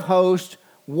Lord of hosts,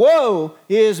 woe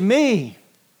is me.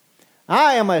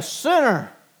 I am a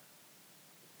sinner.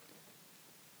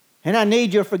 And I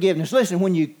need your forgiveness. Listen,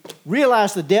 when you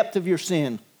realize the depth of your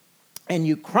sin and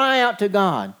you cry out to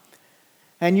God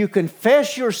and you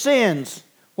confess your sins,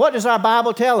 what does our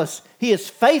Bible tell us? He is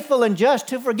faithful and just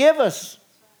to forgive us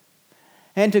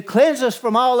and to cleanse us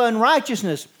from all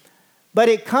unrighteousness. But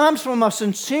it comes from a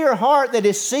sincere heart that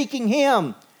is seeking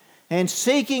Him and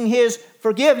seeking His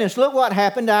forgiveness. Look what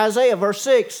happened to Isaiah, verse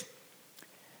 6.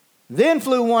 Then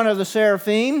flew one of the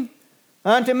seraphim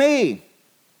unto me,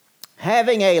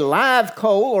 having a live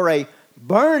coal or a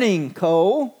burning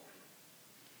coal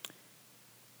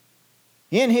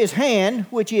in his hand,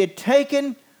 which he had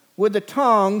taken with the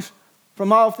tongs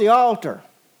from off the altar.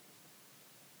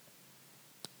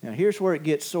 Now here's where it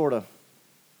gets sort of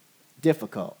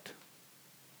difficult,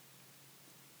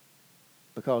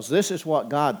 because this is what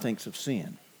God thinks of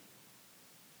sin.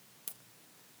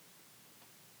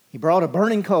 He brought a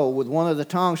burning coal with one of the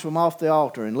tongs from off the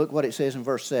altar, and look what it says in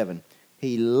verse 7.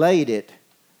 He laid it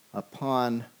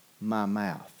upon my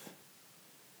mouth.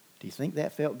 Do you think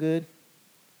that felt good?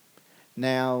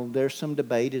 Now, there's some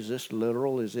debate. Is this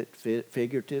literal? Is it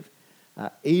figurative?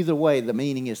 Either way, the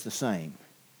meaning is the same.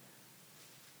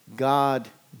 God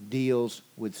deals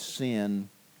with sin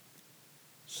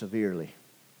severely.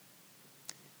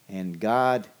 And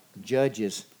God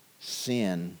judges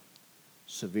sin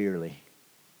severely.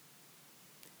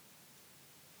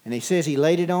 And he says, he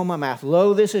laid it on my mouth.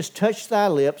 Lo, this has touched thy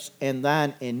lips, and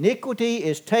thine iniquity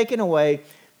is taken away.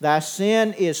 Thy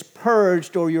sin is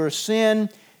purged, or your sin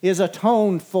is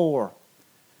atoned for.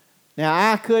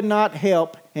 Now, I could not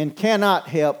help and cannot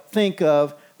help think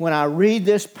of, when I read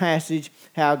this passage,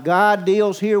 how God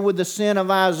deals here with the sin of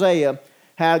Isaiah,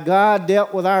 how God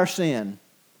dealt with our sin,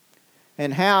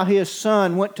 and how His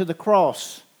Son went to the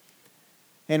cross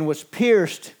and was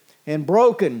pierced and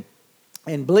broken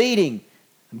and bleeding,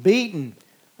 beaten,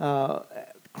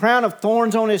 crown of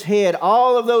thorns on His head,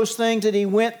 all of those things that He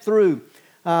went through,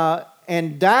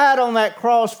 and died on that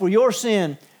cross for your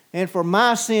sin and for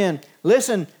my sin.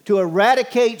 Listen, to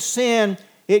eradicate sin,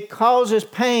 it causes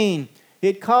pain.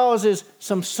 It causes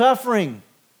some suffering.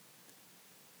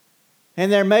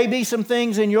 And there may be some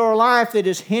things in your life that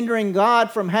is hindering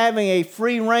God from having a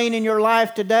free reign in your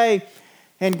life today.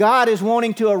 And God is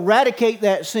wanting to eradicate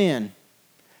that sin.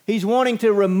 He's wanting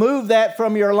to remove that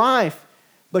from your life.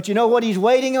 But you know what He's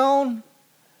waiting on?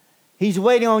 He's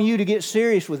waiting on you to get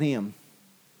serious with Him.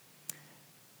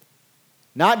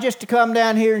 Not just to come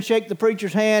down here and shake the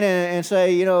preacher's hand and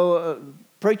say,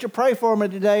 preacher, pray for me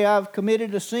today. I've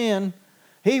committed a sin.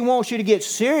 He wants you to get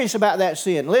serious about that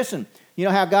sin. Listen, you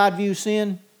know how God views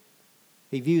sin?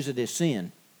 He views it as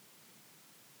sin.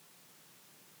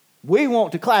 We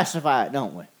want to classify it,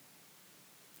 don't we?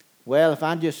 Well, if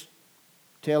I just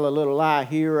tell a little lie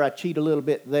here, or I cheat a little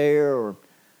bit there, or,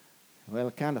 I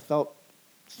kind of thought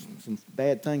some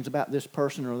bad things about this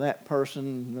person or that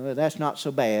person, that's not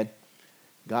so bad.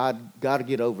 God got to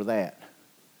get over that.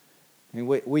 And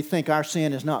we think our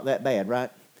sin is not that bad,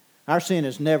 right? Our sin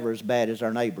is never as bad as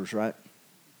our neighbor's, right?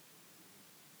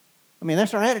 I mean,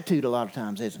 that's our attitude a lot of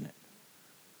times, isn't it?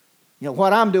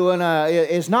 What I'm doing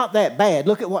is not that bad.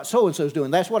 Look at what so-and-so's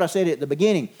doing. That's what I said at the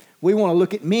beginning. We want to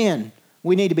look at men.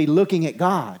 We need to be looking at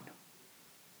God.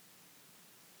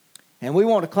 And we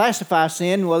want to classify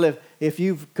sin. Well, if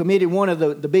you've committed one of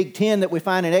the big 10 that we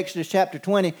find in Exodus chapter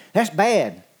 20, that's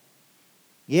bad.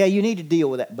 Yeah, you need to deal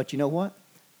with that. But you know what?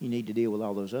 You need to deal with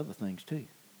all those other things too.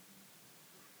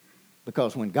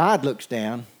 Because when God looks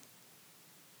down,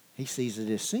 He sees it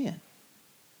as sin.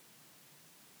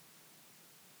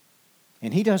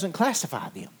 And He doesn't classify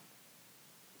them.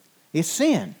 It's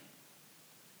sin.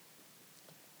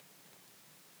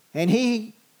 And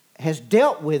He has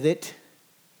dealt with it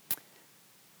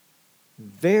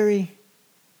very,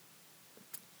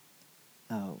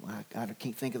 I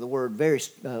can't think of the word, very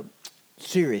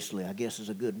seriously, I guess is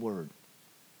a good word.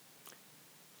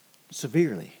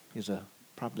 Severely is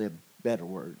probably a better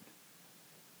word.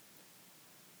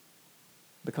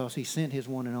 Because He sent His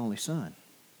one and only Son.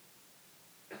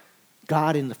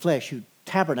 God in the flesh, who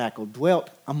tabernacled, dwelt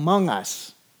among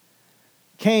us,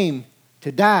 came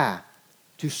to die,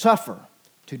 to suffer,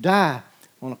 to die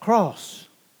on a cross.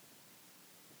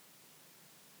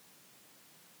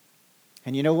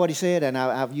 And you know what He said? And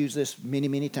I've used this many,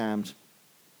 many times.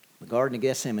 The Garden of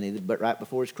Gethsemane, but right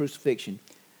before His crucifixion.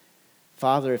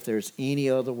 Father, if there's any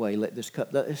other way, let this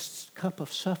cup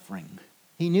of suffering.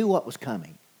 He knew what was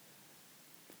coming.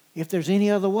 If there's any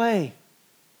other way,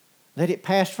 let it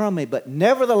pass from me. But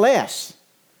nevertheless,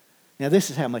 now this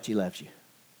is how much He loves you.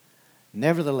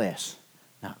 Nevertheless,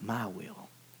 not my will,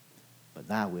 but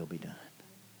thy will be done.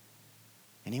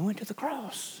 And He went to the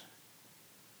cross.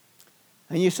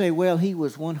 And you say, well, He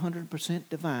was 100%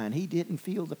 divine. He didn't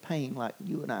feel the pain like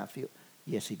you and I feel.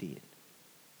 Yes, He did.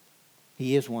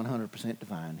 He is 100%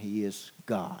 divine. He is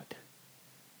God.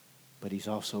 But He's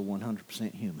also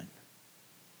 100% human.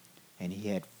 And He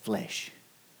had flesh,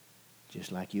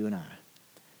 just like you and I.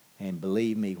 And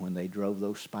believe me, when they drove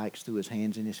those spikes through His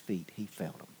hands and His feet, He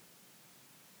felt them.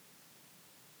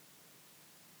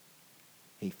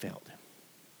 He felt them.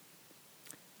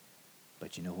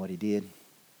 But you know what He did?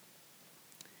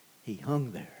 He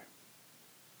hung there.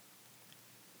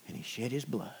 And He shed His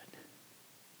blood.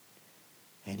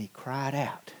 And He cried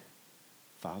out,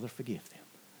 Father, forgive them.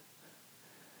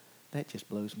 That just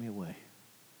blows me away.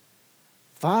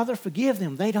 Father, forgive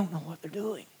them. They don't know what they're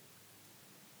doing.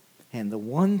 And the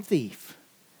one thief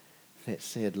that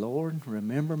said, Lord,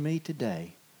 remember me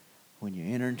today when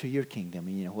you enter into your kingdom.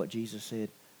 And you know what Jesus said?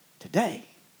 Today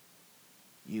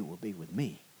you will be with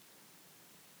me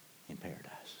in paradise.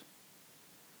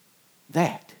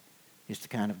 That is the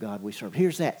kind of God we serve.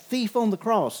 Here's that thief on the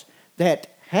cross that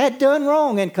had done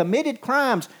wrong and committed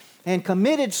crimes and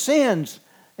committed sins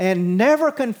and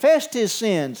never confessed his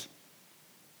sins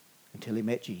until he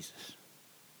met Jesus.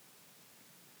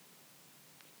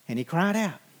 And he cried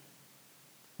out,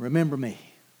 remember me.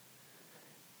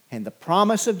 And the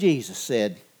promise of Jesus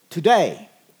said, today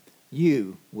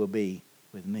you will be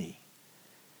with me.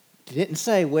 He didn't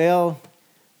say, well,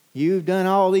 you've done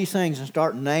all these things, and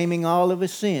start naming all of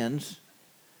his sins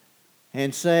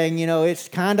and saying, it's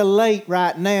kind of late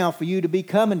right now for you to be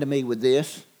coming to me with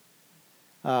this.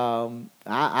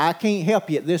 I can't help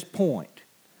you at this point.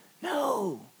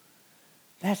 No.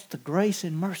 That's the grace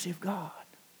and mercy of God.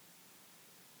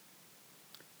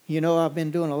 I've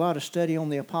been doing a lot of study on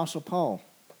the Apostle Paul.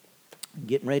 I'm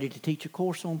getting ready to teach a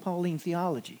course on Pauline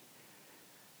theology.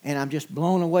 And I'm just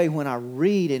blown away when I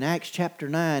read in Acts chapter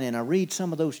 9 and I read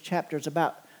some of those chapters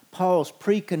about Paul's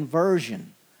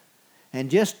pre-conversion and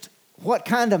just what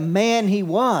kind of man he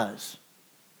was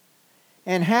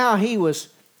and how he was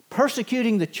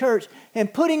persecuting the church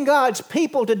and putting God's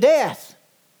people to death.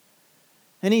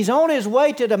 And he's on his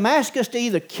way to Damascus to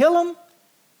either kill them,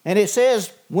 and it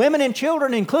says women and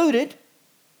children included,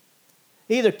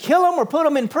 either kill them or put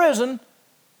them in prison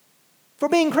for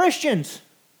being Christians.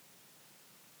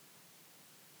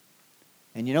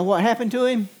 And you know what happened to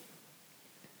him?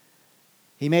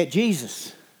 He met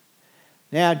Jesus.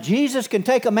 Now, Jesus can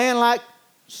take a man like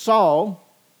Saul,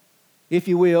 if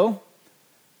you will,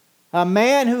 a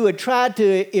man who had tried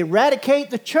to eradicate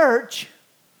the church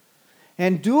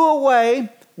and do away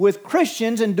with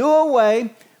Christians and do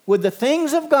away with the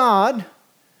things of God.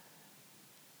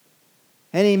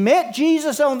 And he met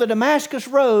Jesus on the Damascus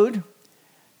Road,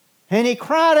 and he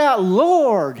cried out,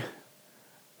 Lord,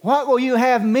 what will you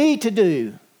have me to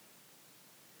do?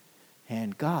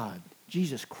 And God,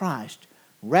 Jesus Christ,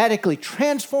 radically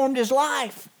transformed his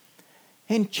life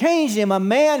and changed him. A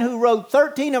man who wrote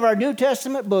 13 of our New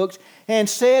Testament books and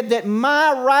said that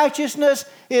my righteousness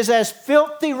is as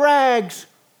filthy rags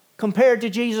compared to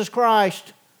Jesus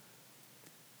Christ.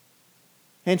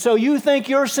 And so you think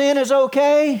your sin is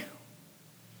okay?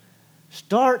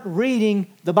 Start reading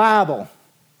the Bible.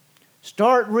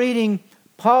 Start reading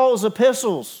Paul's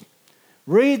epistles.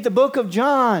 Read the book of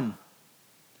John.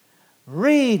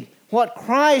 Read what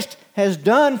Christ has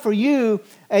done for you,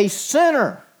 a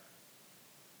sinner,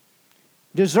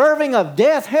 deserving of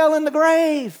death, hell, and the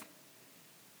grave.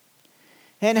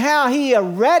 And how He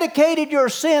eradicated your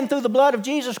sin through the blood of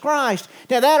Jesus Christ.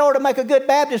 Now that ought to make a good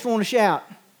Baptist want to shout.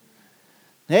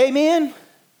 Amen?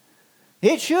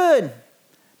 It should.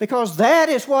 Because that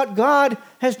is what God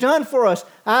has done for us.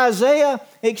 Isaiah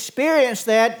experienced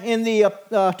that in the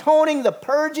atoning, the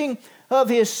purging of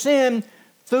his sin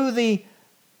through the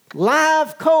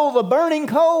live coal, the burning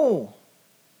coal.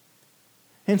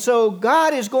 And so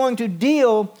God is going to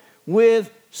deal with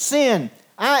sin.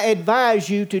 I advise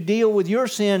you to deal with your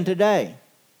sin today.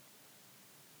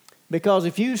 Because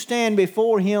if you stand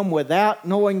before Him without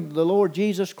knowing the Lord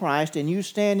Jesus Christ, and you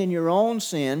stand in your own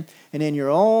sin and in your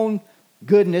own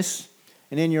goodness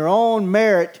and in your own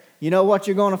merit, you know what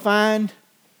you're going to find?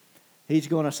 He's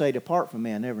going to say, depart from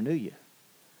me, I never knew you.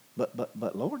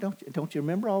 But Lord, don't you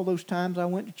remember all those times I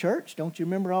went to church? Don't you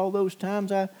remember all those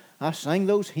times I sang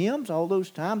those hymns? All those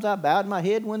times I bowed my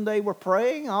head when they were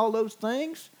praying? All those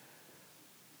things?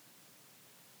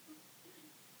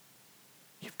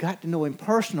 You've got to know Him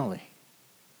personally.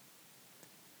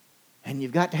 And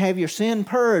you've got to have your sin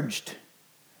purged.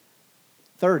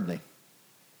 Thirdly,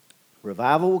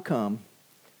 revival will come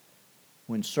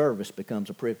when service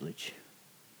becomes a privilege.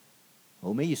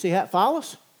 Oh me, you see how it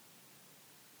follows?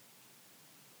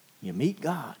 You meet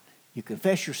God. You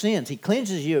confess your sins. He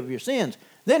cleanses you of your sins.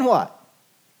 Then what?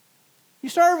 You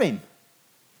serve Him.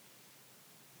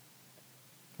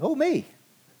 Oh me,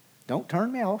 don't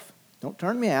turn me off. Don't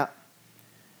turn me out.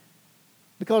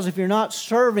 Because if you're not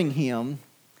serving Him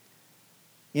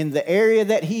in the area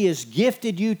that He has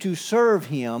gifted you to serve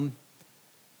Him,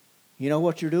 you know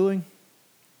what you're doing?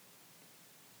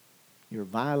 You're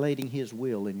violating His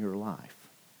will in your life.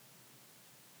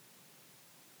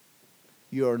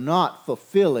 You're not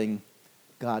fulfilling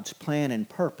God's plan and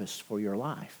purpose for your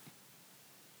life.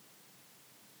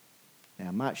 Now,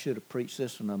 I might should have preached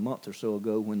this one a month or so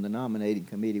ago when the nominating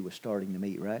committee was starting to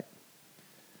meet, right?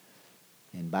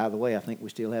 And by the way, I think we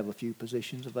still have a few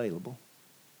positions available.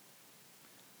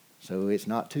 So it's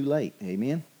not too late.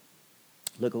 Amen?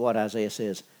 Look at what Isaiah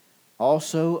says.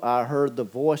 Also I heard the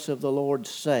voice of the Lord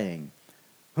saying,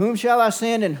 whom shall I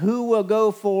send and who will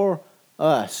go for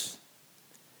us?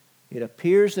 It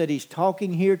appears that he's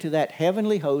talking here to that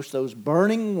heavenly host, those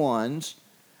burning ones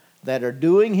that are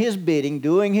doing His bidding,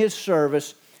 doing His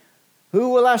service. Who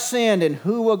will I send and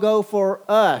who will go for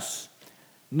us?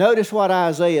 Notice what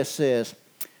Isaiah says.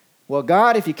 Well,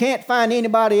 God, if you can't find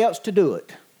anybody else to do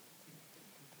it,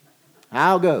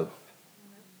 I'll go.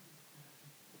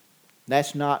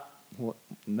 That's not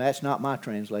my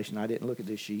translation. I didn't look at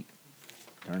this sheet.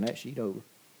 Turn that sheet over.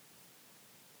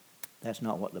 That's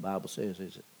not what the Bible says,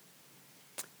 is it?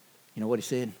 You know what he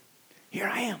said? Here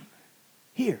I am.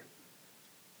 Here.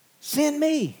 Send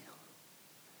me.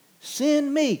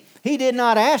 Send me. He did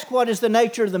not ask what is the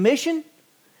nature of the mission.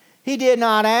 He did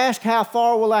not ask how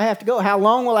far will I have to go, how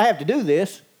long will I have to do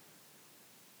this.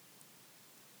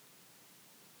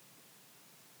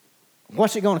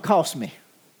 What's it going to cost me?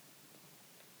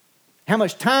 How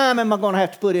much time am I going to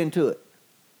have to put into it?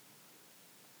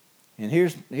 And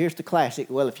here's the classic.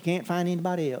 Well, if you can't find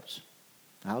anybody else,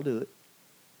 I'll do it.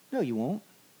 No, you won't.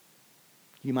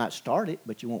 You might start it,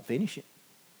 but you won't finish it.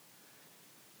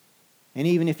 And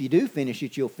even if you do finish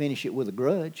it, you'll finish it with a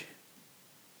grudge.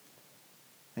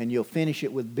 And you'll finish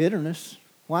it with bitterness.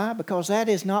 Why? Because that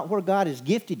is not where God has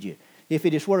gifted you. If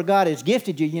it is where God has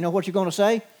gifted you, you know what you're going to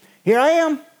say? Here I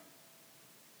am.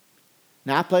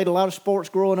 Now, I played a lot of sports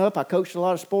growing up. I coached a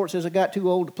lot of sports as I got too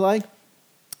old to play.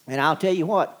 And I'll tell you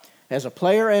what, as a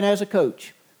player and as a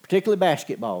coach, particularly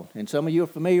basketball, and some of you are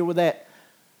familiar with that,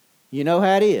 you know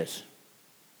how it is.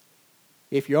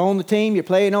 If you're on the team, you're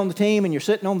playing on the team, and you're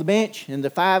sitting on the bench, and the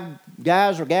 5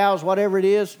 guys or gals, whatever it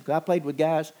is, I played with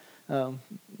guys,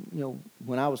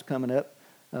 when I was coming up.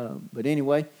 But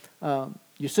anyway,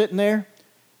 you're sitting there,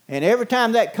 and every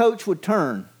time that coach would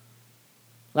turn,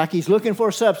 like he's looking for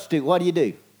a substitute, what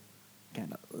do?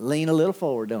 Kind of lean a little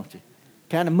forward, don't you?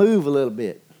 Kind of move a little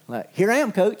bit. Like, here I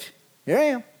am, coach. Here I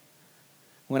am.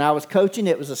 When I was coaching,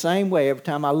 it was the same way. Every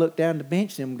time I looked down the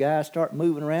bench, them guys start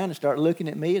moving around and start looking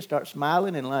at me and start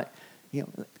smiling and like,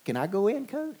 can I go in,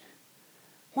 coach?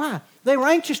 Why? They were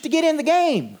anxious to get in the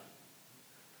game.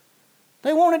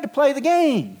 They wanted to play the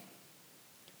game.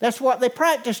 That's what they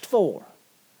practiced for.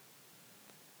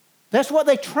 That's what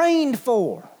they trained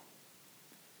for.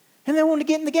 And they wanted to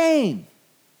get in the game.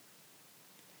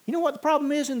 You know what the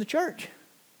problem is in the church?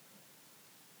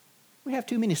 We have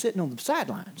too many sitting on the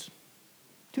sidelines.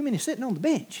 Too many sitting on the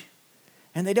bench.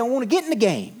 And they don't want to get in the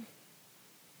game.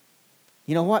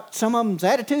 You know what some of them's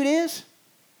attitude is?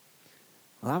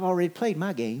 Well, I've already played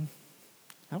my game.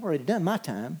 I've already done my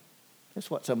time. That's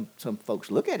what some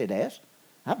folks look at it as.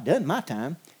 I've done my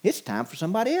time. It's time for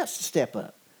somebody else to step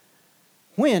up.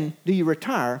 When do you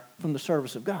retire from the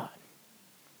service of God?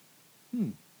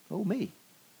 Oh me.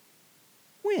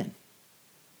 When?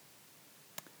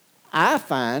 I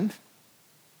find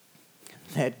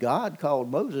that God called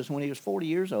Moses when he was 40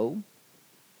 years old.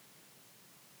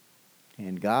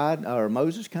 And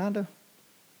Moses kind of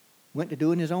went to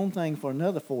doing his own thing for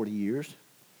another 40 years.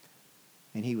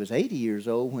 And he was 80 years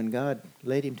old when God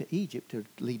led him to Egypt to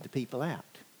lead the people out.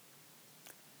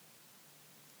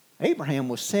 Abraham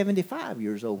was 75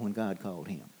 years old when God called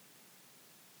him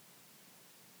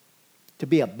to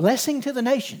be a blessing to the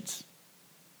nations.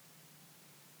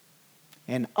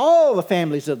 And all the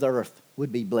families of the earth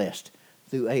would be blessed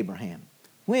through Abraham.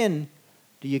 When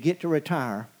do you get to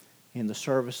retire in the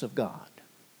service of God?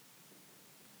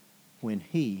 When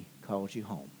he calls you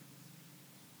home.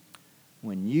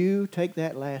 When you take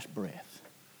that last breath,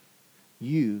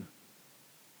 you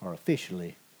are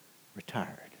officially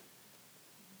retired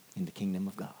in the kingdom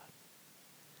of God.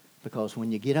 Because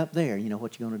when you get up there, you know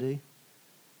what you're going to do?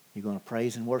 You're going to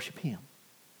praise and worship him.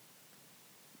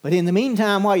 But in the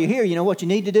meantime, while you're here, you know what you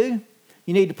need to do?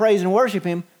 You need to praise and worship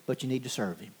him, but you need to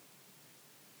serve him.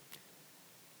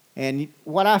 And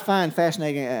what I find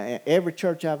fascinating, every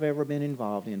church I've ever been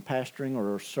involved in, pastoring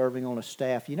or serving on a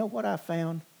staff, you know what I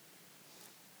found?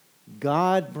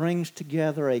 God brings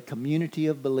together a community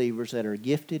of believers that are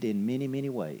gifted in many, many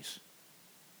ways.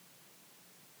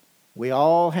 We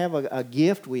all have a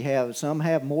gift. Some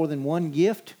have more than one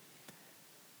gift.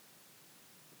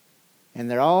 And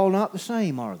they're all not the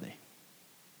same, are they?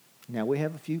 Now, we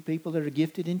have a few people that are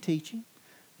gifted in teaching,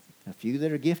 a few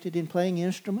that are gifted in playing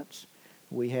instruments.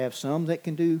 We have some that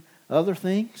can do other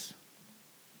things.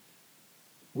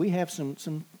 We have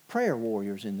some prayer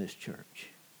warriors in this church.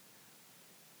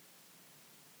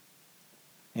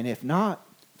 And if not,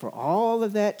 for all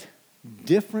of that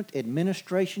different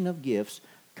administration of gifts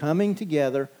coming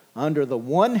together under the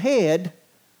one head,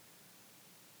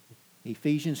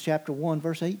 Ephesians chapter 1,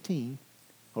 verse 18,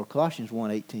 or Colossians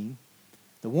 1:18,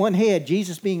 the one head,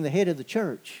 Jesus being the head of the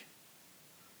church,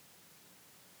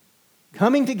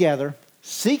 coming together,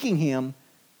 seeking him,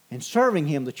 and serving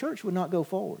him, the church would not go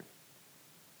forward.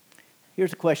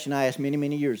 Here's a question I asked many,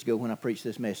 many years ago when I preached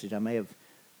this message. I may have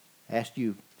asked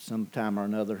you sometime or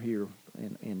another here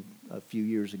in a few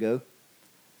years ago.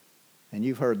 And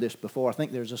you've heard this before. I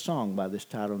think there's a song by this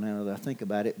title now that I think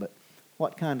about it. But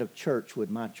what kind of church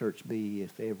would my church be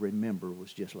if every member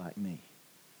was just like me?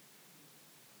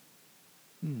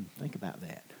 Think about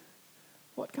that.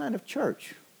 What kind of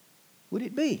church would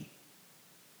it be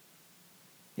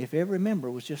if every member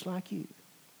was just like you?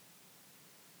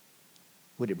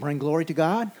 Would it bring glory to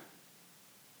God?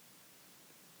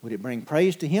 Would it bring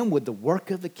praise to Him? Would the work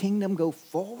of the kingdom go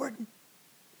forward?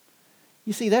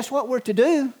 You see, that's what we're to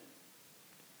do.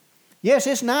 Yes,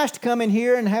 it's nice to come in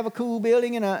here and have a cool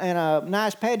building and a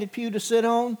nice padded pew to sit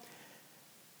on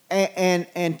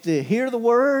and to hear the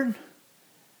Word.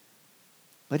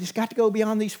 But it's got to go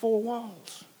beyond these four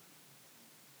walls.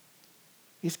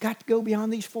 It's got to go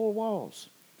beyond these four walls.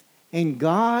 And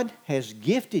God has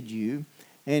gifted you,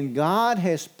 and God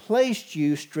has placed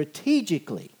you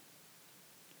strategically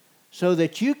so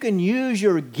that you can use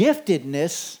your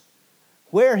giftedness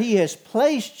where He has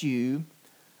placed you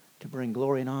to bring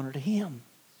glory and honor to Him.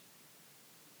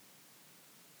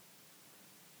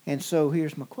 And so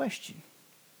here's my question.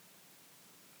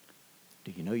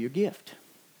 Do you know your gift?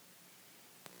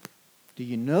 Do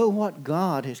you know what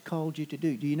God has called you to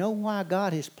do? Do you know why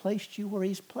God has placed you where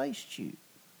He's placed you?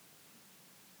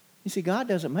 You see, God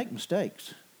doesn't make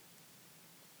mistakes.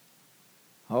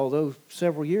 Although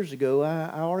several years ago, I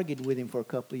argued with Him for a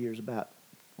couple of years about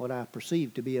what I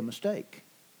perceived to be a mistake.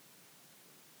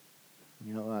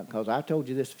 You know, because I told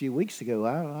you this a few weeks ago,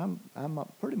 I'm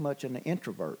pretty much an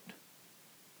introvert.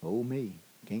 Oh, me.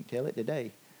 Can't tell it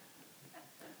today.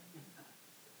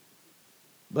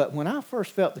 But when I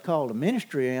first felt the call to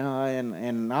ministry,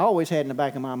 and I always had in the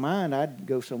back of my mind, I'd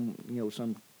go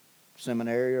some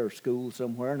seminary or school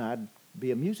somewhere, and I'd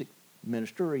be a music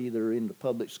minister, either in the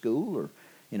public school or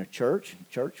in a church.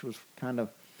 Church was kind of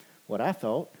what I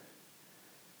thought.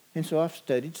 And so I've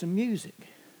studied some music.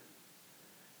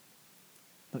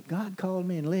 But God called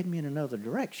me and led me in another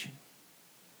direction.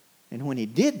 And when He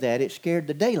did that, it scared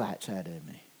the daylights out of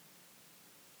me.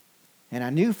 And I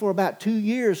knew for about 2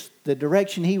 years the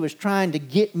direction He was trying to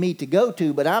get me to go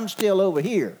to, but I'm still over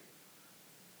here.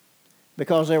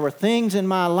 Because there were things in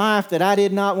my life that I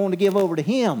did not want to give over to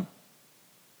Him.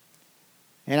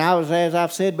 And I was, as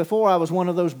I've said before, I was one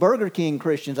of those Burger King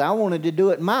Christians. I wanted to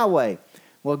do it my way.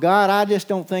 Well, God, I just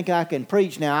don't think I can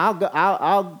preach now.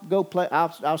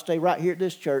 I'll stay right here at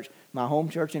this church, my home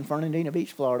church in Fernandina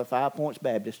Beach, Florida, 5 Points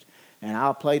Baptist, and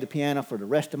I'll play the piano for the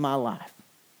rest of my life.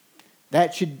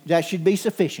 That should be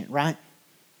sufficient, right?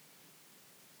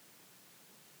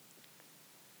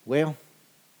 Well,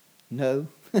 no.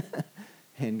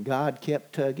 And God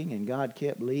kept tugging, and God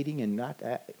kept leading, and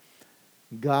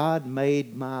God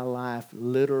made my life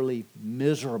literally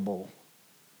miserable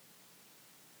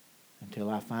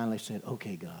until I finally said,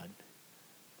 okay, God,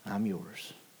 I'm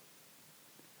yours.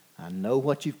 I know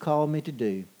what you've called me to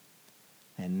do,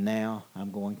 and now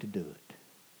I'm going to do it.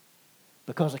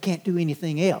 Because I can't do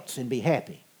anything else and be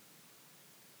happy.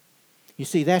 You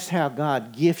see, that's how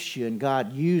God gifts you and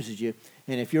God uses you.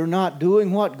 And if you're not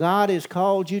doing what God has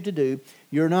called you to do,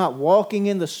 you're not walking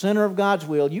in the center of God's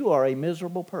will, you are a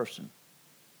miserable person.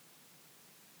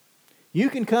 You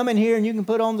can come in here and you can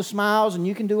put on the smiles and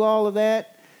you can do all of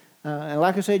that. And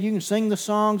like I said, you can sing the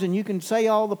songs and you can say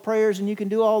all the prayers and you can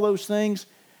do all those things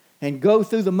and go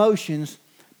through the motions,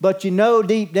 but you know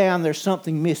deep down there's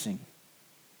something missing.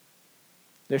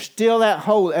 There's still that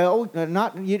hole.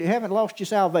 You haven't lost your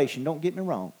salvation, don't get me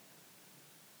wrong.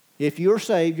 If you're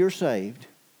saved, you're saved.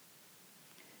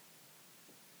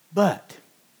 But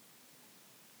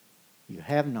you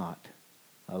have not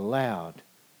allowed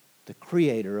the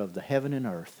Creator of the heaven and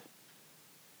earth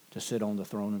to sit on the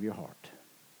throne of your heart.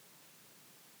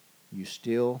 You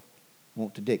still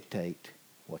want to dictate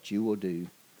what you will do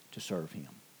to serve Him.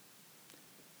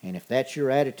 And if that's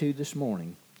your attitude this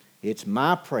morning, it's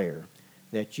my prayer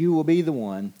that you will be the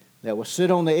one that will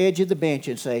sit on the edge of the bench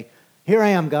and say, here I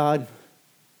am, God.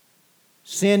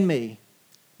 Send me.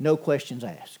 No questions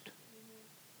asked.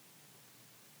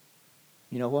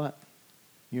 You know what?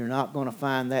 You're not going to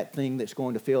find that thing that's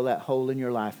going to fill that hole in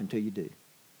your life until you do.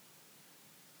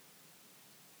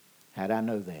 How'd I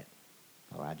know that?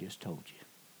 Oh, I just told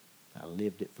you. I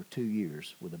lived it for 2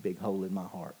 years with a big hole in my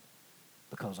heart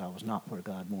because I was not where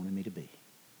God wanted me to be.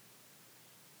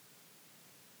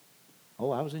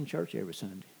 Oh, I was in church every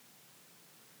Sunday.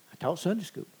 I taught Sunday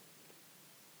school.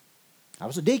 I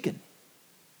was a deacon.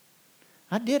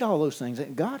 I did all those things.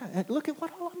 God, look at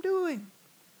what all I'm doing.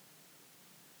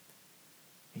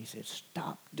 He said,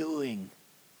 stop doing.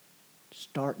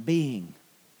 Start being.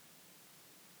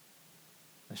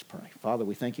 Let's pray. Father,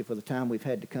 we thank you for the time we've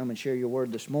had to come and share your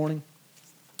word this morning.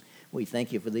 We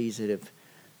thank you for these that have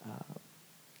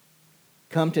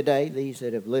come today, these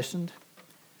that have listened,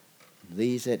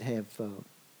 these that have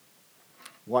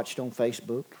watched on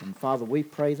Facebook. And Father, we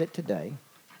pray that today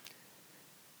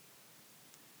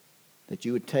that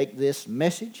you would take this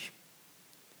message.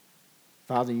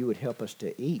 Father, you would help us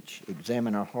to each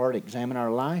examine our heart, examine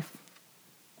our life.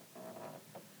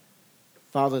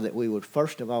 Father, that we would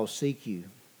first of all seek you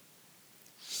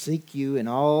in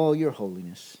all your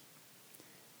holiness.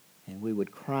 And we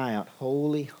would cry out,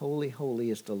 holy, holy, holy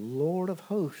is the Lord of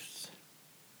hosts.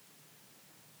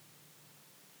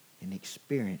 And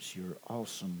experience your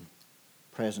awesome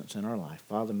presence in our life.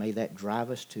 Father, may that drive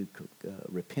us to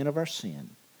repent of our sin.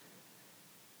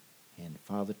 And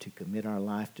Father, to commit our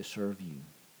life to serve you.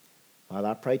 Father,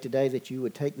 I pray today that you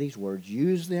would take these words,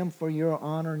 use them for your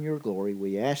honor and your glory.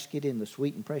 We ask it in the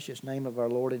sweet and precious name of our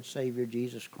Lord and Savior,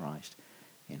 Jesus Christ,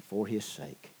 and for his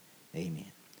sake.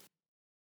 Amen.